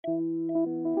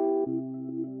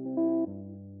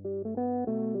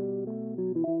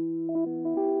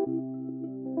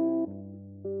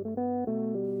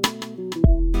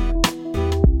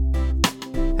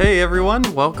Hey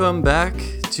everyone, welcome back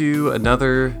to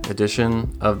another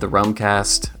edition of the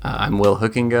Rumcast. I'm Will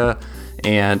Hookinga,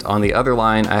 and on the other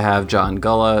line I have John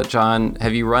Gulla. John,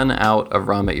 have you run out of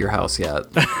rum at your house yet?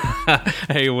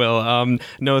 Hey Will,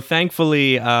 no,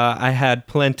 thankfully I had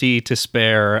plenty to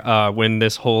spare when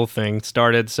this whole thing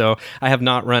started, so I have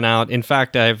not run out. In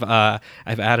fact, I've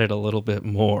added a little bit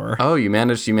more. Oh, you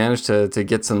managed to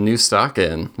get some new stock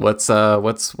in. What's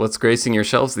gracing your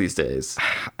shelves these days?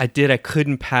 I did. I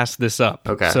couldn't pass this up.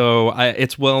 Okay. So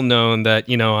it's well known that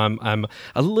I'm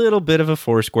a little bit of a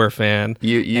Foursquare fan.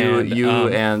 You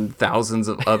and thousands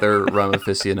of other rum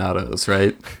aficionados,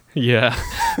 right? Yeah,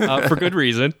 for good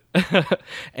reason.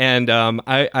 And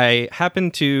I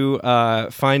happened to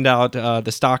find out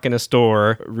the stock in a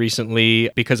store recently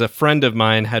because a friend of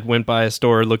mine had went by a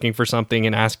store looking for something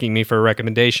and asking me for a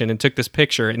recommendation and took this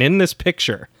picture. And in this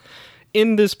picture,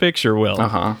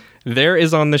 Will, there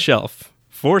is on the shelf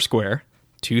Foursquare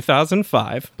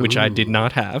 2005, which I did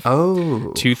not have.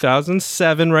 Oh.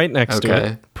 2007 right next to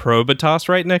it. Probitas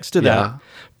right next to that.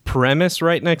 Premise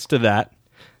right next to that.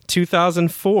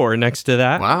 2004 next to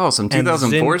that. Wow, some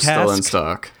 2004 still in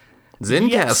stock.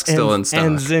 Zincask still in stock.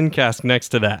 And Zincask next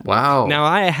to that. Wow. Now,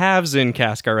 I have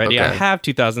Zincask already. Okay. I have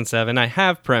 2007. I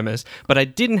have Premise, but I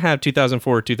didn't have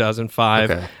 2004 or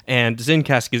 2005. Okay. And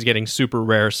Zincask is getting super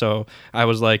rare, so I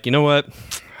was like, you know what?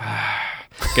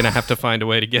 Gonna have to find a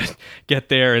way to get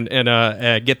there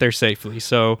and get there safely.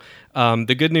 So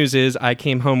the good news is I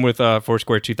came home with a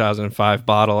Foursquare 2005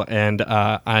 bottle, and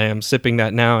I am sipping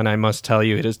that now, and I must tell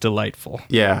you, it is delightful.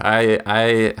 Yeah,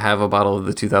 I have a bottle of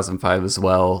the 2005 as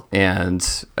well, and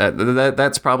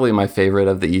that's probably my favorite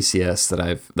of the ECS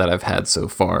that I've had so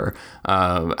far.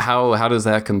 How does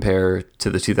that compare to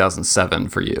the 2007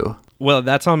 for you? Well,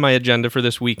 that's on my agenda for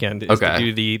this weekend, is to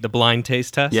do the blind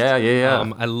taste test. Yeah.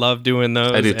 I love doing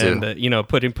those. I do too.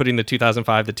 And, putting the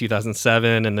 2005, the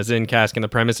 2007, and the Zincask and the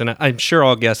Premise, and I'm sure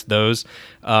I'll guess those.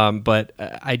 But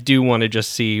I do want to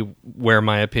just see where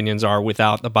my opinions are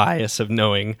without the bias of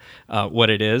knowing what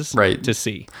it is to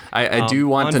see. I do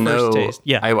want to know. Taste,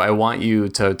 I want you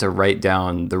to write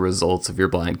down the results of your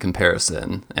blind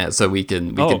comparison, so we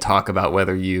can talk about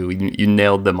whether you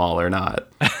nailed them all or not.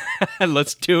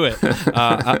 Let's do it.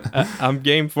 I'm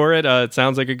game for it. It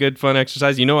sounds like a good, fun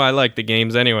exercise. You know, I like the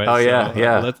games anyway. Oh,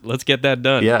 yeah. Let's get that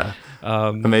done. Yeah.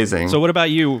 Amazing. So what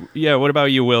about you? Yeah. What about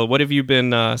you, Will? What have you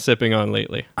been sipping on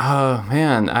lately? Oh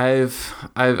man,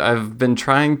 I've been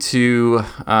trying to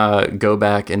go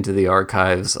back into the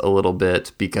archives a little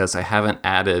bit because I haven't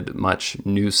added much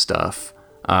new stuff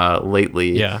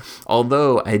lately. Yeah.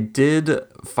 Although I did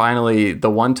finally, the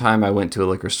one time I went to a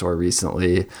liquor store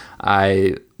recently,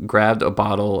 I grabbed a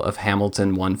bottle of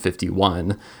Hamilton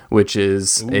 151, which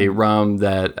is a rum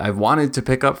that I've wanted to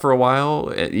pick up for a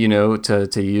while, to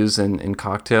use in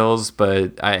cocktails,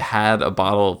 but I had a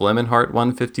bottle of Lemon Heart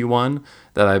 151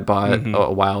 that I bought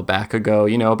a while back ago.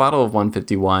 A bottle of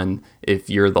 151, if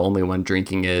you're the only one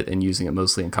drinking it and using it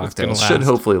mostly in cocktails, should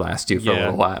hopefully last you for a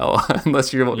little while,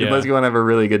 unless you want to have a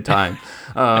really good time.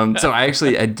 So I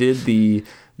did the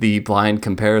blind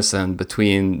comparison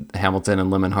between Hamilton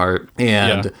and Lemon Heart,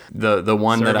 and the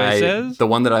one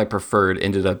that I preferred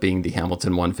ended up being the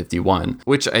Hamilton 151,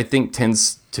 which I think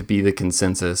tends to be the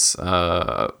consensus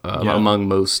among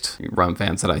most rum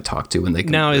fans that I talk to when they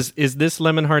compare. Now is this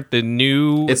Lemon Heart the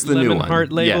new? It's the Lemon new one.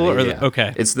 Heart label,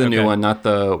 okay, it's the new one, not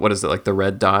the like the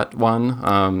red dot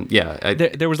one.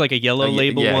 There was like a yellow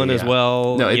label one as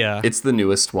well. No, it's the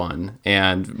newest one,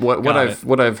 and what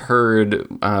I've heard,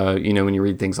 when you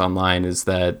read things online, is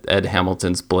that Ed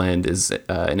Hamilton's blend is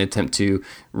an attempt to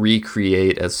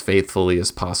recreate as faithfully as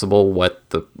possible what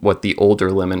the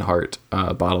older Lemon Heart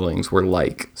bottlings were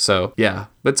like. So yeah,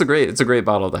 but it's a great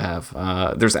bottle to have.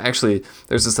 There's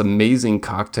this amazing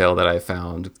cocktail that I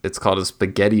found. It's called a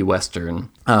spaghetti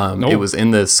western. It was in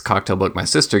this cocktail book my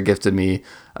sister gifted me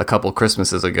a couple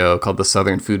Christmases ago, called the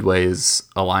Southern Foodways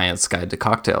Alliance Guide to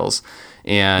Cocktails,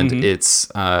 and it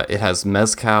has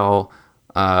mezcal.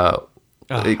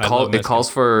 It calls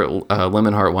for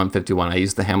Lemon Heart 151. I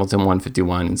used the Hamilton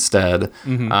 151 instead.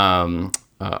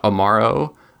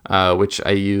 Amaro, which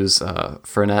I use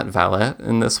Fernet Valette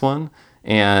in this one,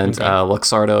 and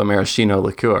Luxardo Maraschino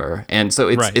liqueur. And so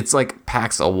it's like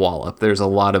packs a wallop. There's a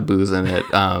lot of booze in it,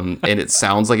 and it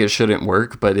sounds like it shouldn't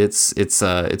work, but it's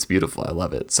beautiful. I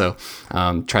love it. So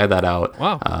try that out.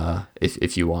 Wow.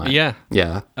 if you want. Yeah.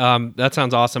 Yeah. That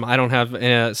sounds awesome. I don't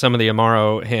have some of the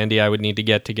Amaro handy. I would need to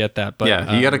get that. But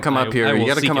yeah, you got to come up here. You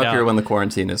got to come up here out when the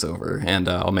quarantine is over, and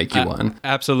I'll make you one.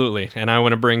 Absolutely. And I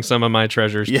want to bring some of my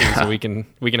treasures too, so we can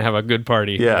have a good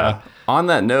party. Yeah. On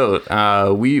that note,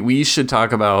 we should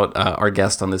talk about our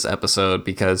guest on this episode,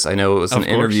 because I know it was an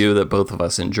interview that both of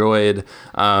us enjoyed,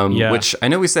 which I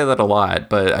know we say that a lot,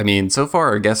 but I mean, so far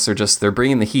our guests are they're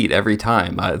bringing the heat every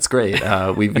time. It's great.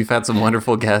 We've had some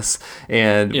wonderful guests,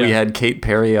 and we had Kate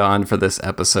Perry on for this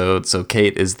episode. So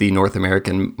Kate is the North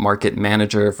American market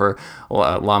manager for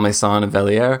La Maison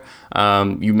Velier.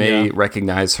 You may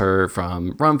recognize her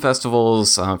from rum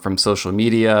festivals, from social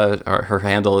media. Her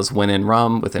handle is Win in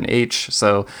Rum with an H.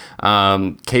 So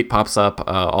Kate pops up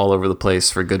all over the place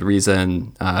for good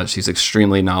reason. She's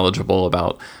extremely knowledgeable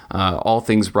about all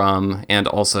things rum, and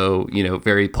also,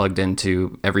 very plugged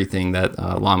into everything that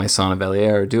La Maison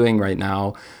Velier are doing right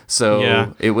now.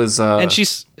 So it was... and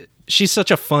she's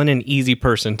such a fun and easy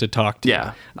person to talk to.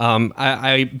 Yeah.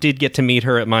 I did get to meet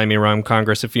her at Miami Rum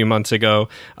Congress a few months ago,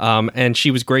 and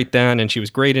she was great then, and she was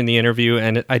great in the interview,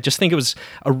 and I just think it was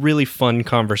a really fun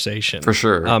conversation. For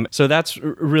sure. So that's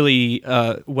really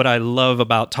what I love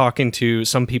about talking to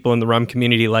some people in the rum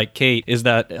community like Kate, is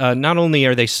that not only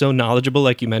are they so knowledgeable,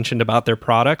 like you mentioned, about their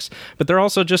products, but they're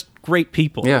also just great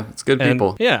people. Yeah, it's good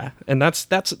people. Yeah, and that's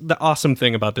the awesome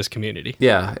thing about this community.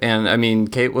 Yeah, and I mean,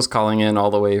 Kate was calling in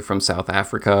all the way from South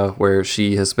Africa, where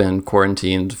she has been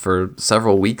quarantined for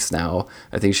several weeks now.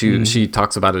 I think she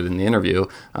talks about it in the interview,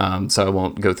 so I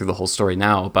won't go through the whole story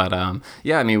now. But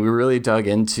yeah, I mean, we really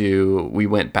we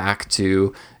went back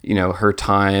to her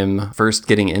time first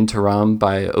getting into rum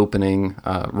by opening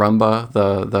Rumba,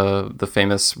 the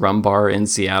famous rum bar in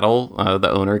Seattle. The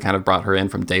owner kind of brought her in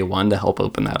from day one to help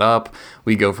open that up.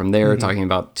 We go from there, talking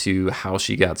about to how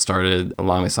she got started at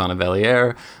La Maison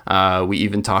Velier. We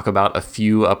even talk about a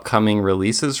few upcoming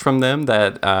releases from them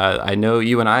that I know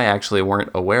you and I actually weren't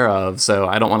aware of, so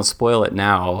I don't want to spoil it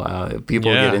now.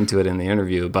 People get into it in the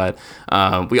interview, but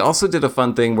we also did a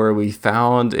fun thing where we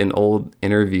found an old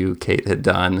interview Kate had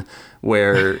done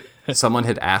where someone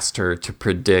had asked her to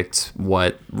predict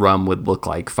what rum would look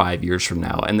like 5 years from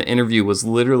now. And the interview was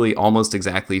literally almost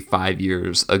exactly 5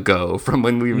 years ago from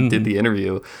when we did the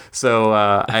interview.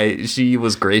 So she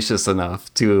was gracious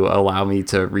enough to allow me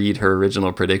to read her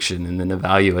original prediction and then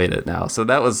evaluate it now. So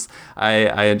that was,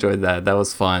 I enjoyed that. That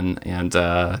was fun. And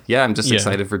I'm just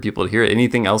excited for people to hear it.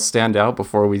 Anything else stand out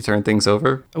before we turn things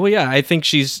over? Well, yeah, I think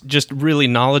she's just really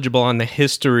knowledgeable on the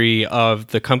history of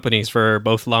the companies for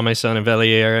both La Maison and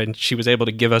Velier, and she was able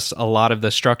to give us a lot of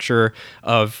the structure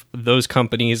of those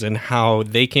companies and how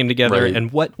they came together,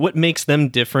 and what makes them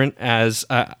different as,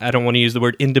 I don't want to use the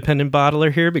word independent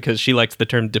bottler here, because she likes the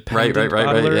term dependent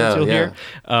bottler, as you'll hear.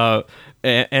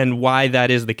 And why that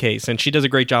is the case. And she does a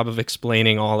great job of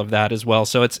explaining all of that as well.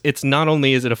 So it's not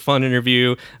only is it a fun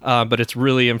interview, but it's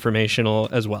really informational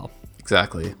as well.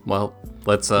 Exactly. Well,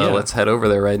 let's head over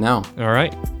there right now. All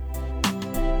right.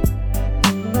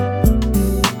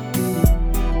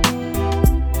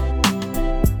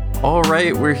 All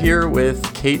right, we're here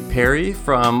with Kate Perry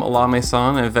from La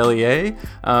Maison Velier.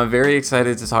 Very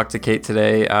excited to talk to Kate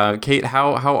today. Kate,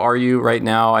 how are you right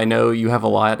now? I know you have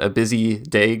a busy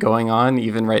day going on.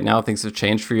 Even right now, things have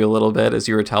changed for you a little bit, as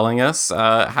you were telling us.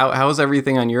 How's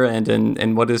everything on your end,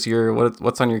 and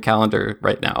what's on your calendar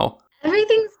right now?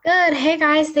 Everything's good. Hey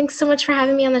guys, thanks so much for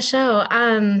having me on the show.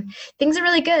 Things are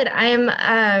really good. I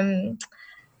am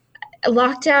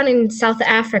locked down in South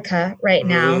Africa right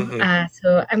now,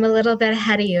 so I'm a little bit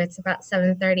ahead of you. It's about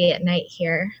 7:30 at night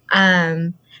here.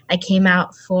 I came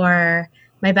out for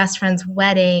my best friend's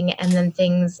wedding, and then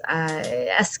things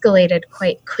escalated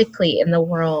quite quickly in the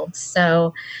world.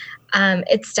 So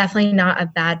it's definitely not a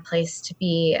bad place to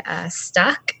be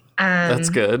stuck.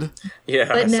 That's good.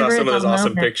 Yeah, I saw some of those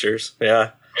awesome pictures.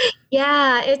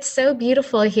 Yeah, it's so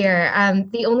beautiful here.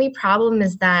 The only problem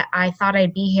is that I thought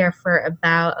I'd be here for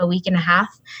about a week and a half,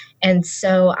 and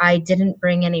so I didn't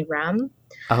bring any rum.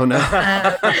 Oh, no.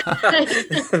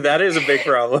 That is a big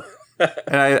problem.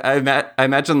 And I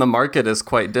imagine the market is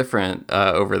quite different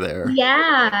over there.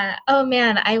 Yeah. Oh,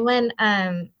 man. I went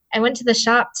to the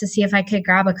shop to see if I could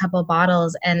grab a couple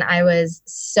bottles, and I was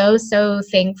so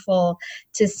thankful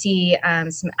to see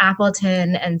some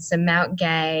Appleton and some Mount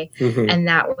Gay, and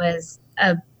that was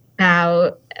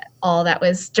about all that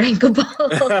was drinkable.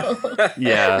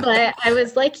 Yeah. But I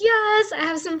was like, yes, I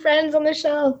have some friends on the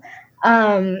shelf.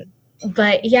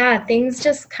 But yeah, things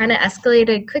just kind of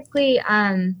escalated quickly.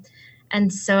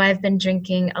 And so I've been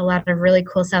drinking a lot of really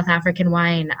cool South African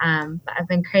wine. But I've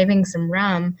been craving some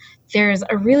rum. There's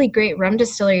a really great rum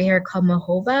distillery here called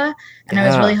Mohoba, and I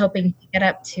was really hoping to get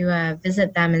up to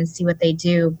visit them and see what they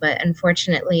do. But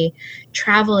unfortunately,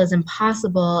 travel is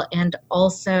impossible. And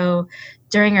also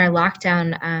during our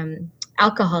lockdown,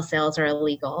 alcohol sales are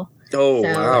illegal. Oh,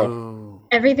 so wow.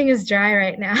 Everything is dry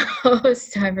right now,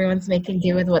 so everyone's making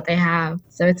do with what they have.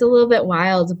 So it's a little bit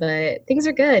wild, but things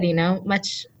are good,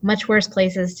 much worse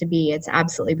places to be. It's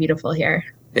absolutely beautiful here.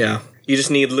 Yeah. You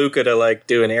just need Luca to like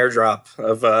do an airdrop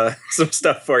of some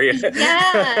stuff for you.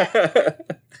 Yeah,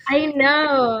 I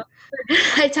know.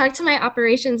 I talked to my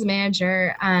operations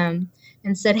manager and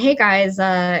said, "Hey guys,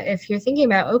 if you're thinking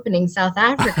about opening South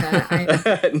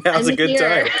Africa, now's a good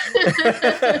time.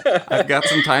 I've got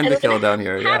some time to kill down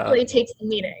here." Happily take some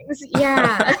meetings.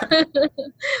 Yeah,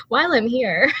 while I'm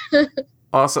here.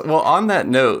 Awesome. Well, on that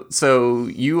note, so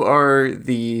you are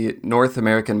the North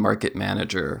American market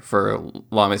manager for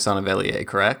La Maison Velier,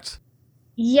 correct?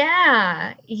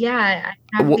 Yeah. I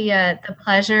have the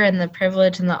pleasure and the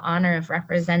privilege and the honor of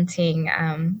representing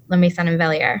La Maison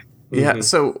Velier. Yeah.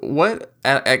 So what,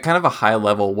 at kind of a high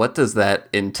level, what does that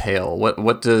entail?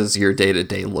 What does your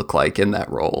day-to-day look like in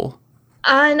that role?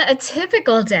 On a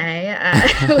typical day,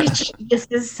 which this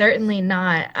is certainly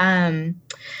not.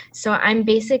 So I'm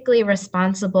basically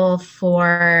responsible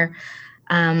for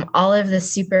all of the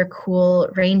super cool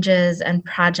ranges and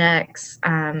projects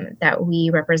that we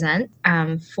represent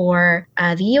for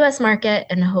the U.S. market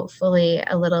and hopefully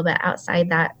a little bit outside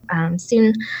that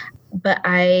soon. But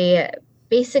I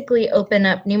basically open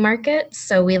up new markets.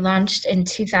 So we launched in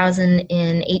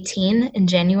 2018 in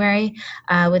January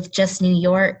with just New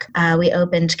York. We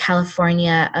opened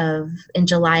California in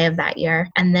July of that year.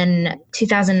 And then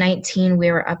 2019, we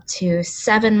were up to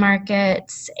 7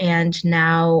 markets, and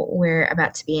now we're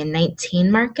about to be in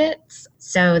 19 markets.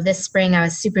 So this spring, I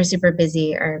was super, super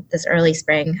busy, or this early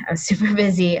spring, I was super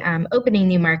busy opening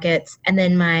new markets. And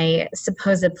then my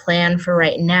supposed plan for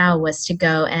right now was to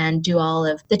go and do all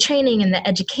of the training and the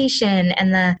education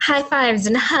and the high fives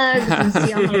and hugs and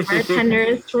see all the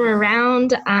bartenders from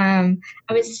around.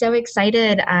 I was so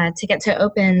excited to get to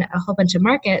open a whole bunch of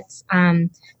markets.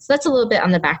 So that's a little bit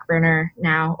on the back burner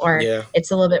now, or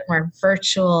it's a little bit more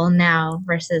virtual now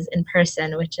versus in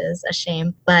person, which is a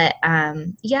shame. But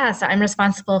so I'm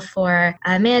responsible for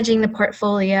managing the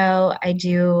portfolio.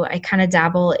 I kind of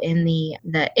dabble in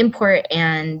the import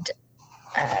and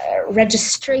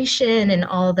registration and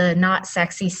all the not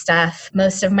sexy stuff.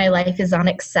 Most of my life is on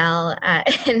Excel.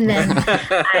 And then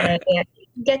I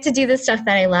get to do the stuff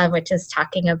that I love, which is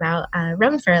talking about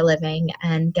rum for a living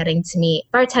and getting to meet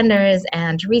bartenders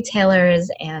and retailers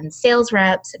and sales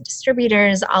reps and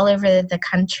distributors all over the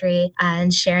country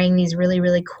and sharing these really,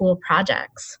 really cool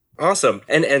projects. Awesome.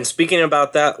 And speaking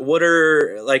about that,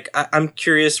 I'm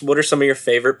curious, what are some of your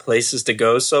favorite places to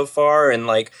go so far? And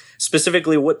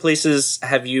specifically, what places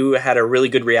have you had a really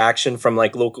good reaction from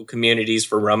local communities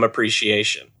for rum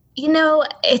appreciation?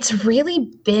 It's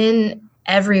really been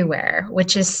everywhere,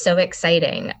 which is so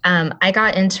exciting. I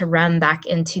got into rum back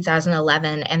in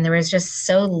 2011, and there was just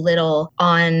so little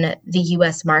on the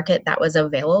US market that was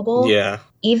available. Yeah.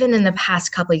 Even in the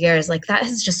past couple of years, that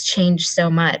has just changed so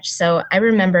much. So I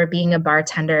remember being a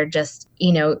bartender, just,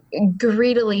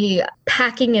 greedily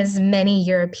packing as many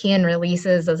European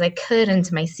releases as I could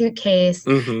into my suitcase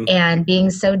and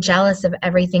being so jealous of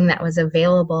everything that was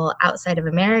available outside of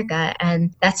America.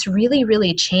 And that's really,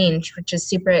 really changed, which is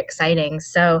super exciting.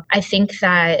 So I think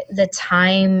that the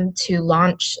time to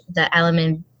launch the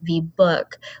LMNV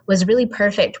book was really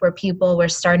perfect, where people were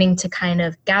starting to kind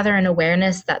of gather an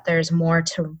awareness that there's more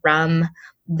to rum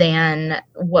than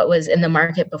what was in the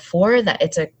market before, that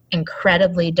it's an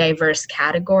incredibly diverse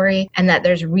category and that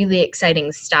there's really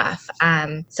exciting stuff.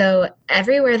 So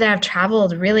everywhere that I've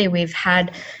traveled, really, we've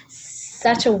had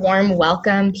such a warm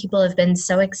welcome. People have been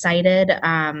so excited.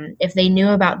 If they knew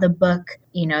about the book,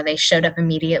 they showed up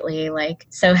immediately,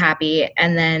 so happy.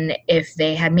 And then if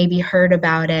they had maybe heard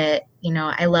about it,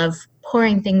 I love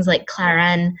pouring things like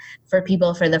Clairin for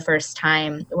people for the first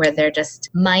time, where their just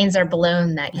minds are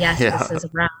blown that, yes, this is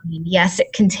rum. And yes,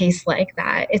 it can taste like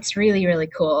that. It's really, really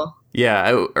cool.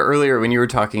 Yeah, earlier when you were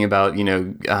talking about,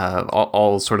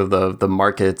 all sort of the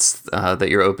markets that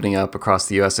you're opening up across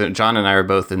the U.S., John and I are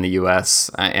both in the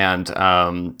U.S., and,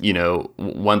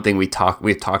 one thing we've talked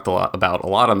a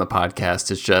lot on the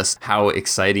podcast is just how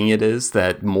exciting it is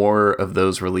that more of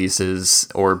those releases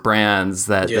or brands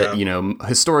that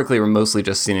historically were mostly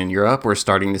just seen in Europe, we're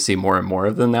starting to see more and more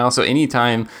of them now. So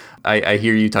anytime I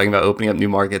hear you talking about opening up new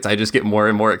markets, I just get more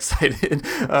and more excited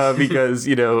because,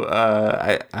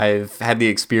 I've had the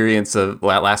experience of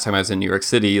last time I was in New York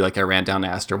City, like I ran down to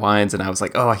Astor Wines and I was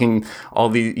like, oh, I can all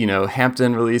the,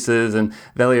 Hampden releases and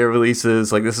Velier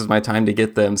releases, like this is my time to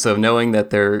get them. So knowing that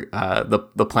they're,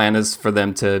 the plan is for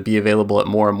them to be available at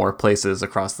more and more places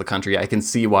across the country, I can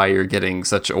see why you're getting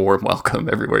such a warm welcome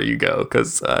everywhere you go,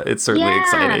 because it's certainly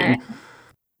exciting.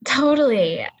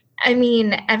 Totally. I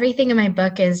mean, everything in my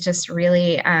book is just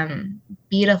really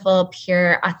beautiful,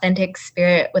 pure, authentic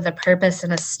spirit with a purpose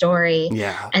and a story.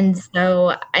 Yeah. And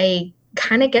so I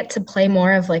kind of get to play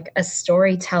more of like a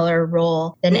storyteller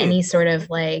role than any sort of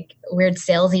like weird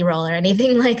salesy role or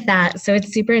anything like that. So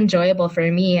it's super enjoyable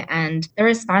for me. And the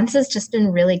response has just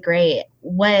been really great.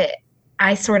 What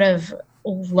I sort of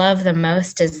love the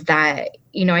most is that,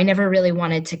 I never really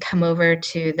wanted to come over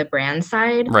to the brand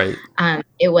side. Right.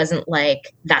 It wasn't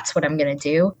like, that's what I'm going to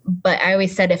do. But I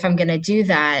always said, if I'm going to do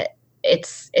that,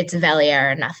 it's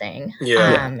Velier or nothing.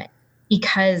 Yeah.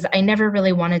 Because I never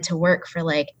really wanted to work for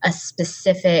like a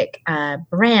specific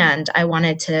brand. I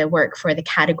wanted to work for the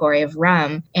category of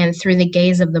rum. And through the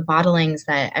gaze of the bottlings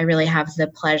that I really have the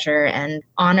pleasure and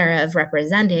honor of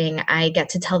representing, I get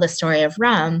to tell the story of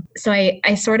rum. So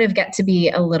I sort of get to be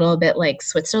a little bit like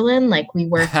Switzerland. Like we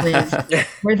work with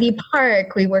Worthy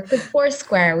Park, we work with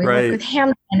Foursquare, we work with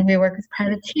Hampden, we work with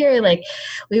Privateer. Like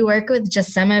we work with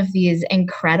just some of these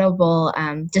incredible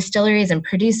distilleries and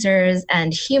producers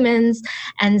and humans.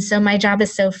 And so my job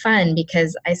is so fun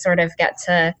because I sort of get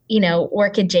to,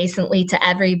 work adjacently to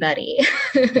everybody.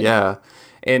 Yeah.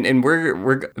 And we're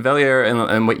Velier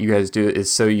and what you guys do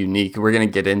is so unique. We're going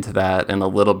to get into that in a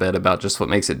little bit about just what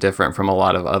makes it different from a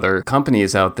lot of other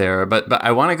companies out there. But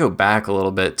I want to go back a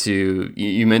little bit to,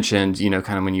 you mentioned,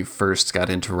 kind of when you first got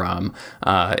into rum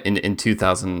in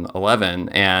 2011.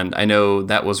 And I know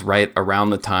that was right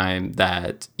around the time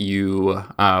that you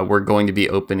were going to be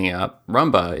opening up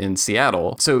Rumba in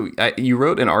Seattle. So you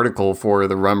wrote an article for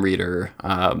the Rum Reader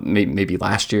maybe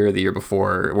last year or the year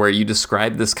before, where you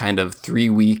described this kind of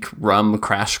 3-week rum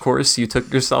crash course you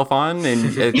took yourself on. And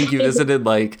I think you visited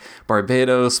like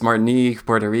Barbados, Martinique,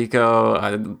 Puerto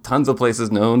Rico, tons of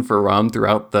places known for rum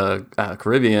throughout the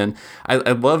Caribbean.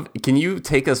 I'd love, can you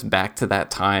take us back to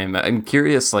that time? I'm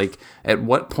curious, like, at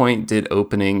what point did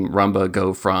opening Rumba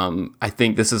go from, I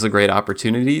think this is a great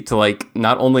opportunity, to like,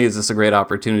 not only is this a great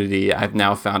opportunity, I've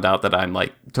now found out that I'm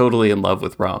like totally in love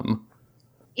with rum?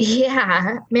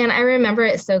 Yeah, man, I remember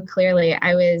it so clearly.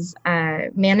 I was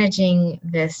managing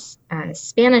this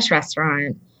Spanish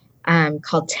restaurant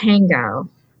called Tango.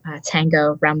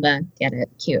 Tango, Rumba, get it,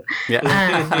 cute. Yeah.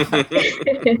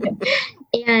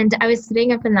 And I was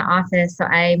sitting up in the office, so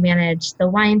I managed the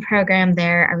wine program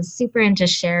there. I was super into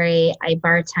sherry. I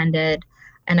bartended,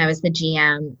 and I was the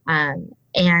GM.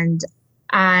 And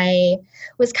I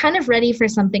was kind of ready for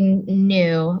something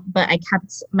new, but I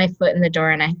kept my foot in the door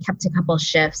and I kept a couple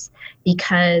shifts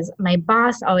because my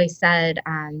boss always said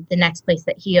the next place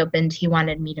that he opened, he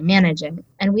wanted me to manage it.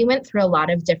 And we went through a lot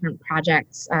of different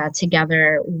projects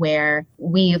together where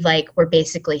we were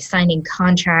basically signing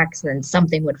contracts and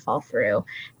something would fall through.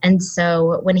 And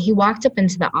so when he walked up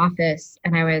into the office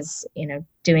and I was,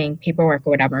 doing paperwork or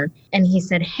whatever, and he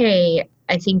said, "Hey,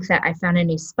 I think that I found a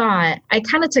new spot," I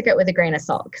kind of took it with a grain of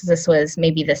salt because this was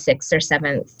maybe the 6th or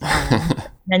 7th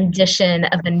rendition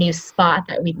of a new spot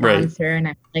that we'd gone through. And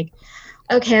I'm like,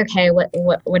 okay, what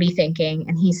are you thinking?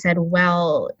 And he said,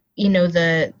 well,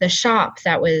 the shop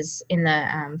that was in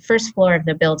the first floor of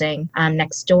the building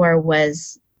next door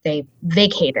they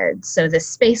vacated. So the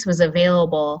space was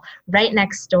available right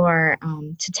next door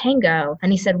to Tango.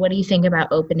 And he said, what do you think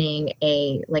about opening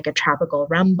a tropical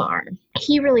rum bar?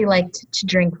 He really liked to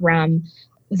drink rum.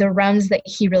 The rums that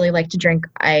he really liked to drink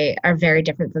are very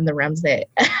different than the rums that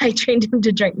I trained him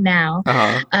to drink now.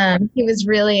 Uh-huh. He was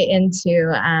really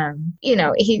into,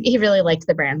 he really liked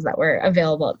the brands that were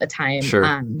available at the time. Sure.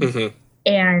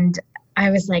 And I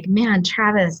was like, man,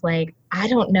 Travis, I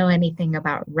don't know anything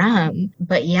about rum,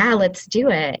 but yeah, let's do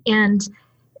it. And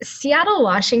Seattle,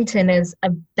 Washington is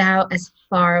about as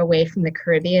far away from the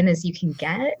Caribbean as you can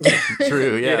get.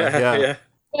 True. Yeah.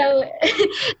 So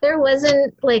there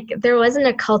wasn't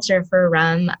a culture for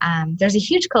rum. There's a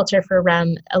huge culture for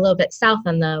rum a little bit south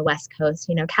on the West Coast.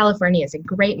 California is a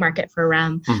great market for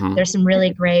rum. Mm-hmm. There's some really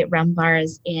great rum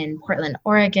bars in Portland,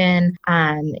 Oregon.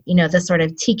 The sort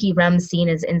of tiki rum scene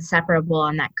is inseparable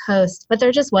on that coast, but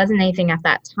there just wasn't anything at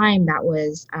that time that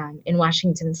was in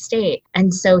Washington State.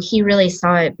 And so he really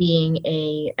saw it being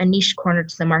a niche corner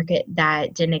to the market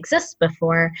that didn't exist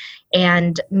before.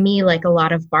 And me, like a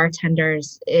lot of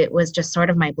bartenders, it was just sort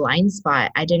of my blind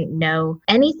spot. I didn't know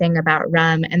anything about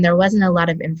rum, and there wasn't a lot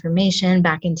of information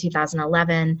back in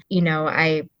 2011.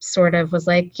 I sort of was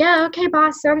like, yeah, okay,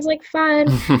 boss, sounds like fun.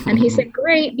 And he said,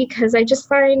 great, because I just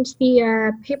signed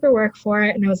the paperwork for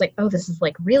it. And I was like, oh, this is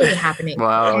like really happening.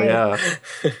 Wow, okay.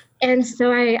 yeah. And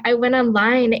so I went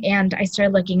online and I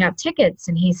started looking up tickets,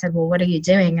 and he said, well, what are you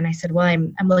doing? And I said, well,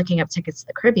 I'm looking up tickets to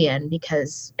the Caribbean,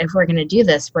 because if we're going to do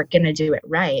this, we're going to do it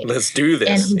right. Let's do this.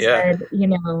 And he said,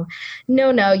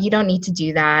 no, you don't need to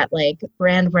do that. Like,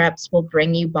 brand reps will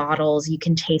bring you bottles. You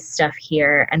can taste stuff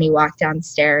here. And he walked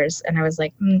downstairs and I was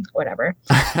like, whatever.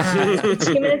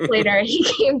 2 minutes later, he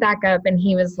came back up and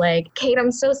he was like, Kate,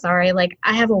 I'm so sorry. Like,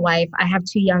 I have a wife. I have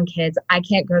 2 young kids. I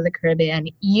can't go to the Caribbean.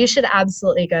 You should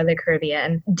absolutely go to the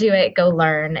Caribbean. Do it. Go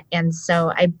learn. And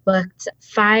so I booked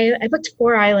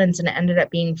 4 islands, and it ended up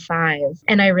being 5.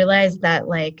 And I realized that,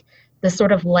 like, the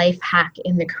sort of life hack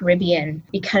in the Caribbean,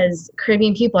 because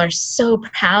Caribbean people are so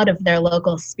proud of their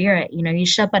local spirit. You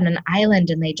show up on an island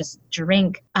and they just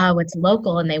drink what's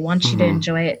local, and they want you to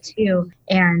enjoy it too.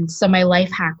 And so my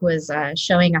life hack was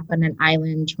showing up on an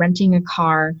island, renting a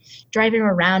car, driving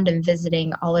around and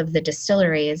visiting all of the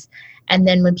distilleries. And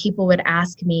then when people would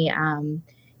ask me,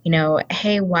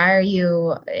 hey, why are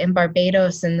you in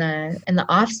Barbados in the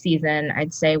off season?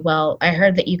 I'd say, well, I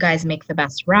heard that you guys make the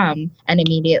best rum. And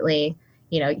immediately,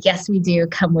 yes, we do.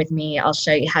 Come with me. I'll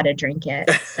show you how to drink it.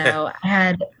 So I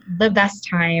had the best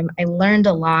time. I learned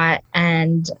a lot,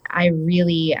 and I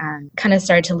really kind of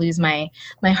started to lose my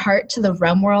heart to the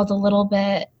rum world a little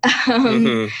bit.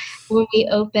 When we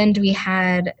opened, we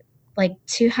had like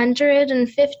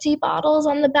 250 bottles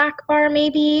on the back bar,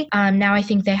 maybe. Now I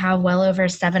think they have well over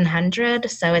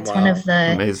 700. So it's one of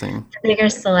the amazing bigger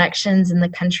selections in the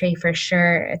country for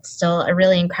sure. It's still a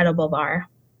really incredible bar.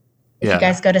 If you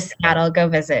guys go to Seattle, go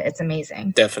visit. It's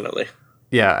amazing. Definitely.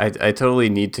 Yeah, I totally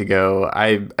need to go.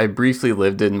 I briefly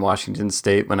lived in Washington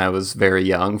State when I was very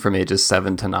young, from ages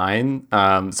 7 to 9.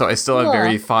 So I still have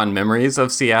very fond memories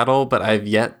of Seattle, but I've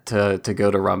yet to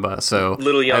go to Rumba. So a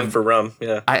little young for rum,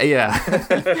 yeah.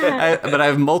 But I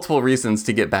have multiple reasons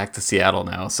to get back to Seattle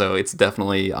now, so it's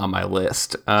definitely on my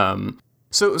list.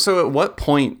 So at what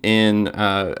point in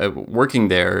working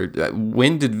there,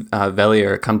 when did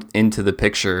Velier come into the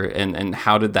picture, and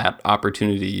how did that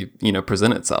opportunity,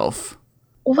 present itself?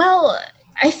 Well,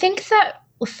 I think that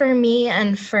for me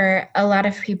and for a lot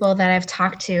of people that I've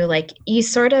talked to, like, you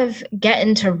sort of get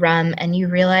into rum and you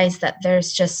realize that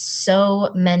there's just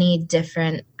so many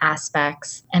different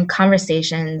aspects and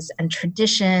conversations and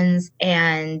traditions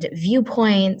and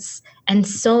viewpoints and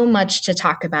so much to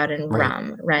talk about in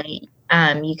rum, right?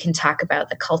 You can talk about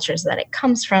the cultures that it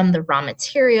comes from, the raw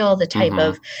material, the type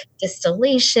of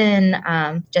distillation.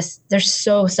 Just there's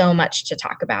so much to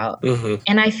talk about.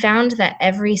 And I found that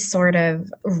every sort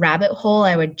of rabbit hole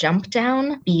I would jump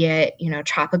down, be it,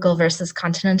 tropical versus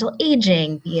continental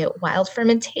aging, be it wild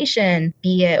fermentation,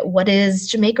 be it what is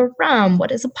Jamaica rum,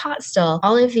 what is a pot still,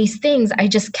 all of these things, I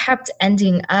just kept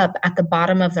ending up at the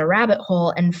bottom of the rabbit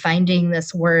hole and finding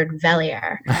this word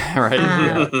Velier.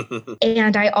 Right.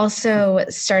 And I also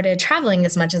started traveling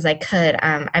as much as I could.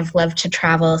 I've loved to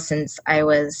travel since I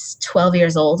was 12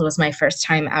 years old. It was my first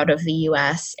time out of the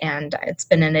US, and it's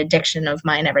been an addiction of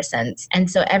mine ever since.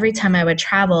 And so every time I would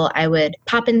travel, I would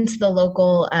pop into the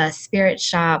local spirit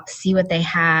shop, see what they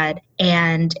had.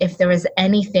 And if there was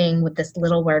anything with this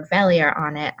little word Velier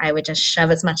on it, I would just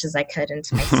shove as much as I could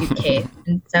into my suitcase.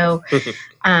 And so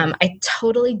I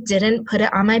totally didn't put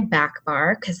it on my back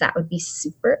bar, because that would be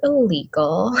super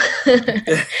illegal.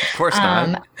 Of course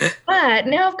not. But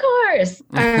no, of course.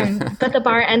 But the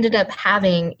bar ended up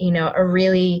having, a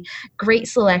really great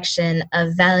selection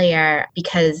of Velier,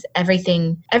 because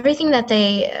everything that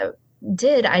they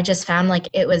did, I just found like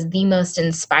it was the most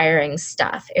inspiring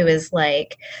stuff. It was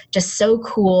like just so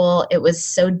cool. It was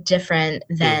so different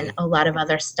than a lot of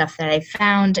other stuff that I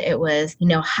found. It was,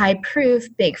 high proof,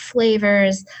 big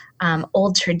flavors,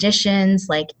 old traditions.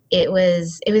 Like it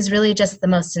was really just the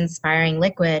most inspiring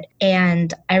liquid.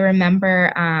 And I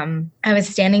remember I was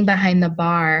standing behind the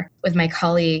bar with my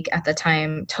colleague at the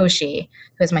time, Toshi,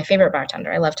 who was my favorite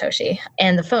bartender. I love Toshi.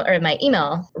 And the phone, or my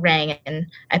email rang, and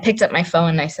I picked up my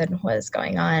phone and I said, what is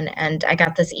going on? And I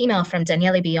got this email from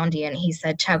Daniele Biondi, and he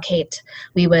said, ciao, Kate,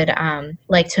 we would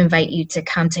like to invite you to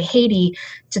come to Haiti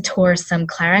to tour some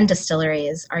Clairin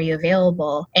distilleries. Are you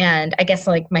available? And I guess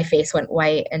like my face went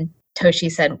white, and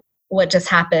Toshi said, what just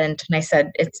happened? And I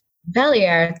said, it's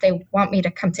Velier. They want me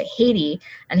to come to Haiti.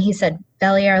 And he said,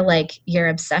 Velier, like your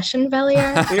obsession,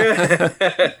 Velier?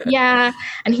 Yeah.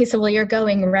 And he said, well, you're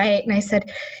going, right? And I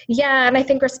said, yeah. And I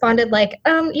think responded like,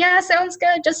 yeah, sounds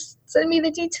good. Just send me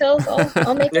the details.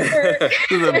 I'll make it work.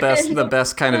 the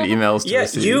best kind of emails to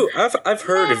receive. I've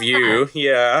heard of you.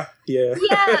 Yeah. Yeah,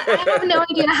 I have no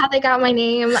idea how they got my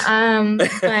name,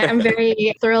 but I'm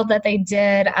very thrilled that they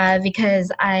did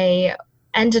because I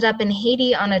ended up in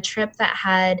Haiti on a trip that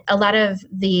had a lot of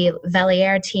the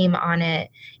Velier team on it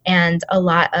and a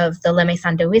lot of the La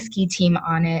Maison de Whiskey team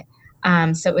on it.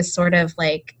 So it was sort of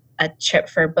like a trip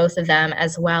for both of them,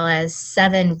 as well as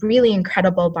 7 really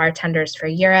incredible bartenders for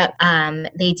Europe.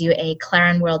 They do a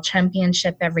Clairin World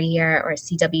Championship every year, or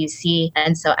CWC.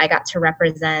 And so I got to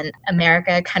represent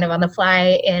America kind of on the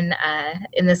fly in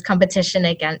this competition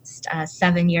against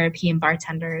 7 European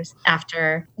bartenders.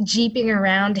 After jeeping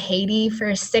around Haiti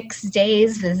for 6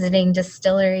 days, visiting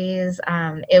distilleries,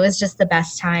 it was just the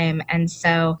best time. And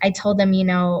so I told them,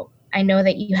 I know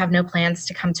that you have no plans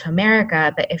to come to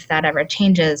America, but if that ever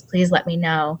changes, please let me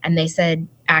know. And they said,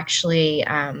 actually,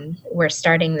 we're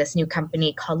starting this new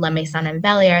company called La Maison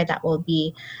Velier that will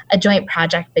be a joint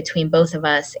project between both of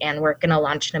us, and we're going to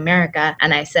launch in America.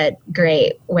 And I said,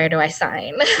 great, where do I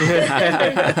sign?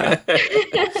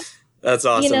 That's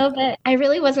awesome. But I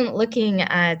really wasn't looking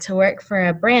to work for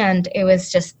a brand. It was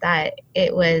just that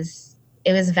it was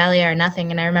Velier or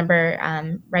nothing. And I remember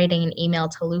writing an email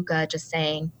to Luca just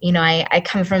saying, I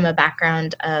come from a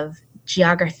background of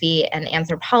geography and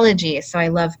anthropology, so I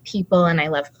love people and I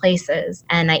love places.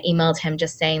 And I emailed him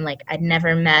just saying, I'd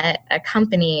never met a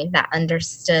company that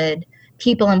understood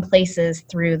people and places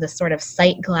through the sort of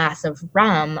sight glass of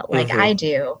rum like I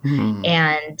do. Mm-hmm.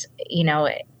 And,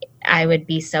 I would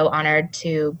be so honored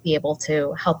to be able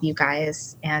to help you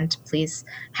guys, and please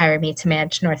hire me to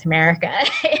manage North America.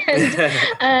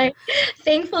 And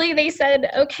thankfully they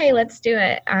said, okay, let's do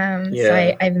it.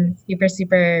 So I'm super,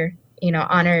 super,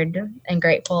 honored and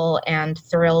grateful and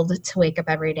thrilled to wake up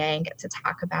every day and get to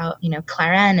talk about,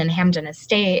 Clairin and Hampden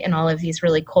Estate and all of these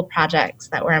really cool projects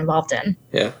that we're involved in.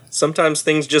 Yeah. Sometimes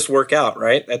things just work out,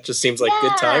 right? That just seems like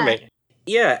good timing.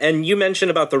 Yeah, and you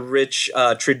mentioned about the rich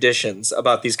traditions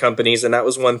about these companies, and that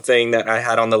was one thing that I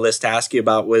had on the list to ask you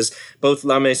about was both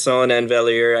La Maison and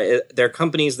Velier. They're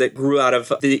companies that grew out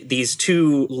of these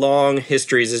 2 long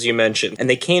histories, as you mentioned,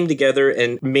 and they came together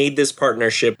and made this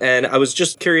partnership. And I was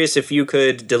just curious if you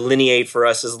could delineate for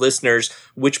us as listeners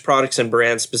which products and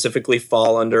brands specifically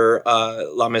fall under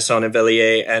La Maison and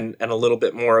Velier, and a little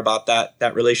bit more about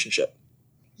that relationship.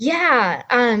 Yeah,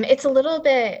 it's a little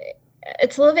bit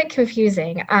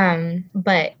confusing,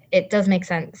 but it does make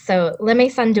sense. So La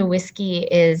Maison de Whiskey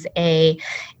is a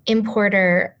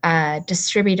importer,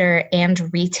 distributor,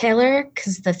 and retailer,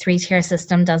 because the 3-tier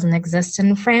system doesn't exist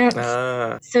in France.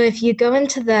 So if you go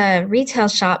into the retail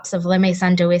shops of La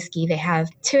Maison de Whiskey, they have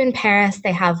 2 in Paris,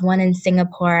 they have 1 in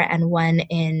Singapore, and 1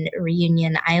 in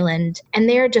Reunion Island. And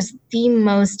they are just the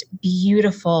most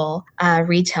beautiful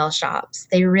retail shops.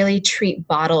 They really treat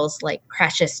bottles like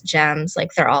precious gems,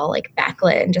 like they're all like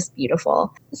backlit and just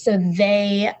beautiful. So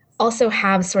they also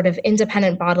have sort of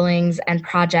independent bottlings and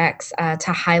projects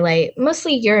to highlight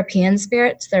mostly European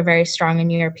spirits. They're very strong in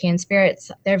European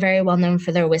spirits. They're very well known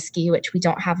for their whiskey, which we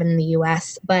don't have in the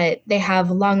US, but they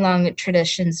have long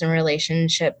traditions and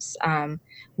relationships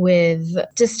with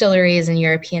distilleries and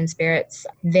European spirits.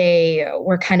 They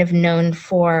were kind of known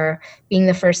for being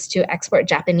the first to export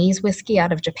Japanese whiskey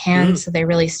out of Japan, so they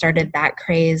really started that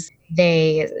craze.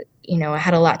 They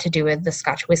had a lot to do with the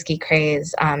Scotch whiskey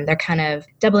craze. They're kind of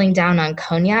doubling down on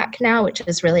cognac now, which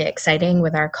is really exciting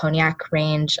with our cognac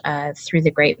range through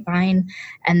the grapevine.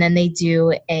 And then they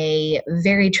do a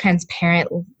very transparent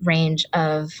range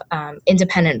of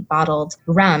independent bottled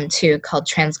rum too, called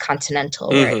Transcontinental,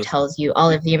 where it tells you all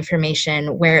of the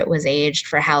information, where it was aged,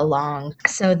 for how long.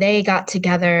 So they got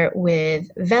together with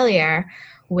Velier,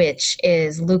 which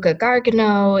is Luca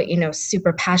Gargano,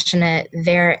 super passionate.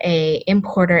 They're a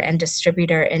importer and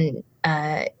distributor in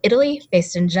Italy,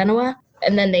 based in Genoa.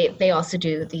 And then they also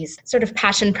do these sort of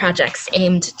passion projects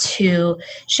aimed to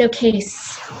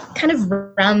showcase kind of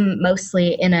rum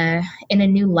mostly in a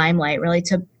new limelight, really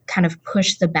to kind of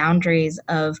push the boundaries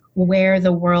of where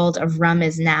the world of rum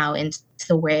is now into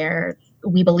where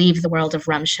we believe the world of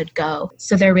rum should go.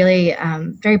 So they're really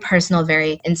very personal,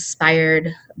 very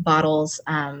inspired bottles,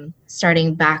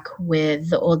 starting back with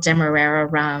the old Demerara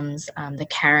rums, the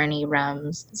Carigny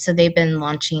rums. So they've been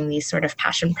launching these sort of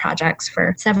passion projects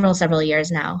for several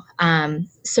years now.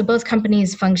 So both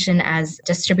companies function as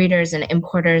distributors and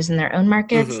importers in their own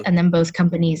markets, and then both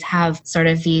companies have sort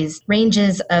of these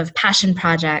ranges of passion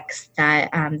projects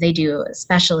that they do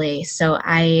especially. So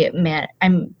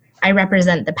I'm I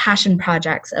represent the passion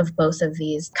projects of both of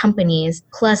these companies,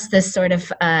 plus this sort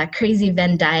of crazy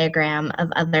Venn diagram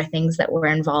of other things that we're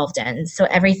involved in. So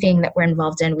everything that we're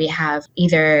involved in, we have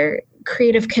either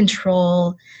creative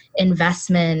control,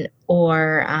 investment,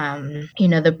 or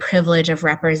the privilege of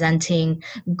representing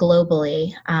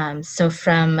globally. So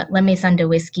from La Maison de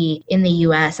Whiskey in the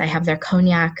US, I have their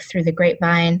cognac Through the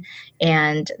Grapevine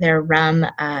and their rum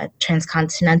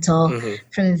Transcontinental.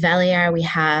 From Velier, we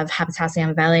have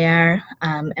Habitation Velier,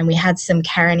 and we had some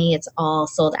Clairin. It's all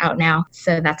sold out now.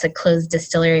 So that's a closed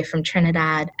distillery from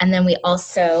Trinidad. And then we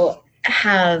also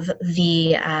have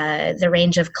the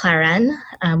range of Clairin.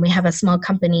 We have a small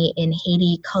company in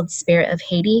Haiti called Spirit of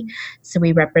Haiti. So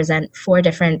we represent 4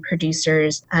 different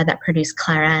producers that produce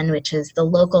Clairin, which is the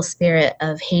local spirit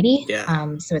of Haiti.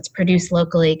 Yeah. So it's produced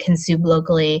locally, consumed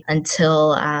locally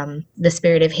until the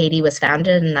Spirit of Haiti was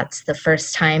founded. And that's the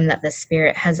first time that the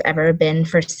spirit has ever been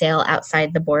for sale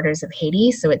outside the borders of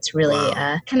Haiti. So it's really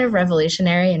kind of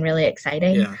revolutionary and really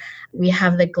exciting. Yeah. We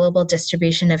have the global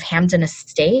distribution of Hampden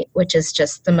Estate, which is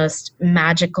just the most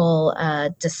magical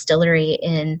distillery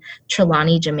in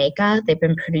Trelawney, Jamaica. They've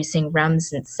been producing rum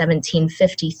since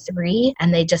 1753,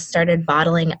 and they just started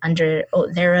bottling under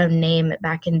their own name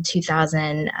back in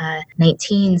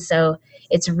 2019. So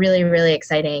it's really, really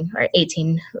exciting. Or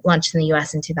 18, launched in the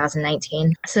US in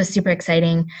 2019. So super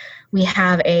exciting. We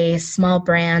have a small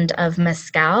brand of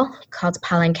mezcal called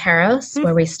Palenqueros,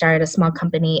 where we started a small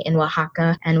company in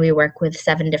Oaxaca, and we work with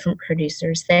 7 different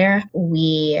producers there.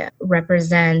 We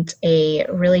represent a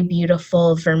really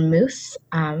beautiful vermouth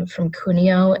from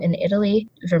Cuneo in Italy,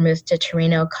 vermouth de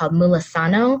Torino called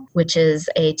Mulasano, which is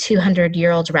a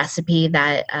 200-year-old recipe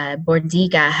that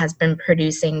Bordiga has been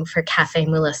producing for Cafe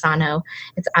Mulasano.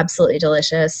 It's absolutely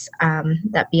delicious.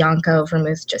 That Bianco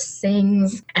vermouth just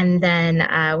sings. And then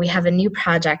we have a new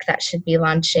project that should be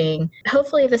launching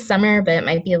hopefully this summer, but it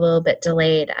might be a little bit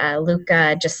delayed.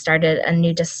 Luca just started a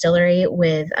new distillery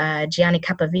with Gianni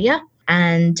Capovilla,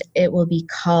 and it will be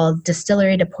called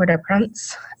Distillery de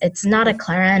Port-au-Prince. It's not a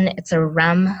Clairin, it's a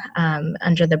rum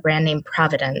under the brand name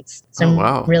Providence. So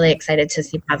I'm really excited to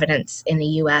see Providence in the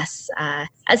US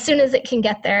as soon as it can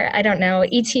get there. I don't know.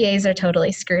 ETAs are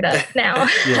totally screwed up now.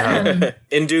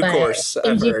 In due course.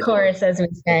 In due course, as we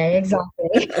say.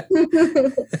 Exactly.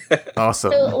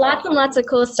 Awesome. So lots and lots of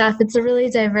cool stuff. It's a really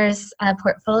diverse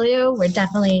portfolio. We're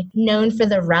definitely known for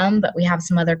the rum, but we have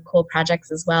some other cool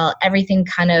projects as well. Everything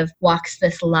kind of walks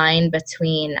this line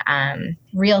between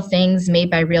real things made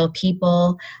by real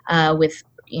people with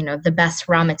the best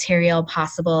raw material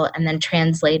possible, and then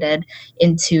translated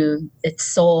into its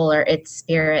soul or its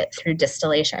spirit through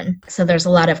distillation. So there's a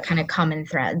lot of kind of common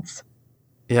threads.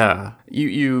 Yeah,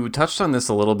 you touched on this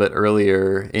a little bit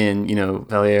earlier in,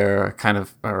 Velier kind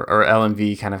of, or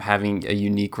LMV kind of having a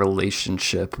unique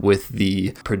relationship with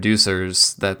the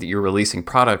producers that you're releasing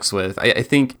products with. I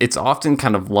think it's often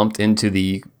kind of lumped into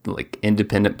the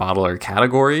independent bottler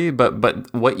category,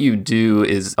 but what you do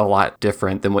is a lot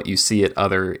different than what you see at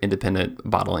other independent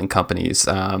bottling companies.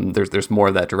 There's more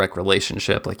of that direct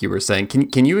relationship, like you were saying.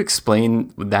 Can you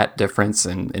explain that difference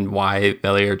and why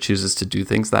Velier chooses to do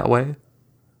things that way?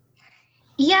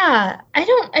 Yeah, I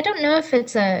don't know if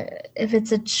it's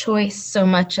a choice so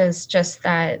much as just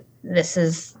that this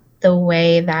is the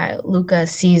way that Luca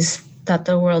sees that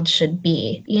the world should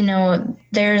be.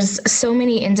 There's so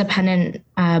many independent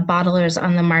bottlers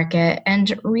on the market,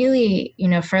 and really,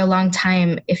 for a long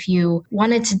time, if you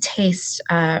wanted to taste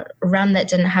rum that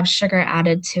didn't have sugar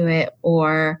added to it,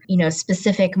 or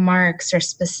specific marks or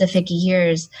specific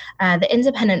years, the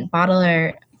independent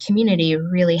bottler community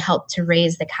really helped to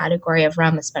raise the category of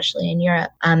rum, especially in Europe,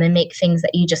 and make things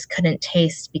that you just couldn't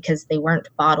taste because they weren't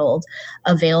bottled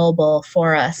available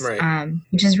for us,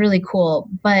 which is really cool.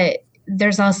 But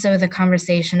there's also the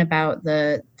conversation about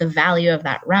the value of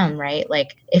that rum, right?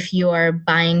 Like if you're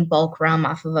buying bulk rum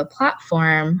off of a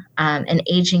platform and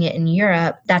aging it in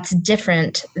Europe, that's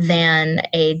different than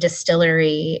a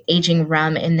distillery aging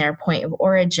rum in their point of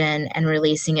origin and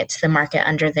releasing it to the market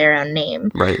under their own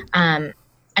name. Right.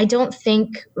 I don't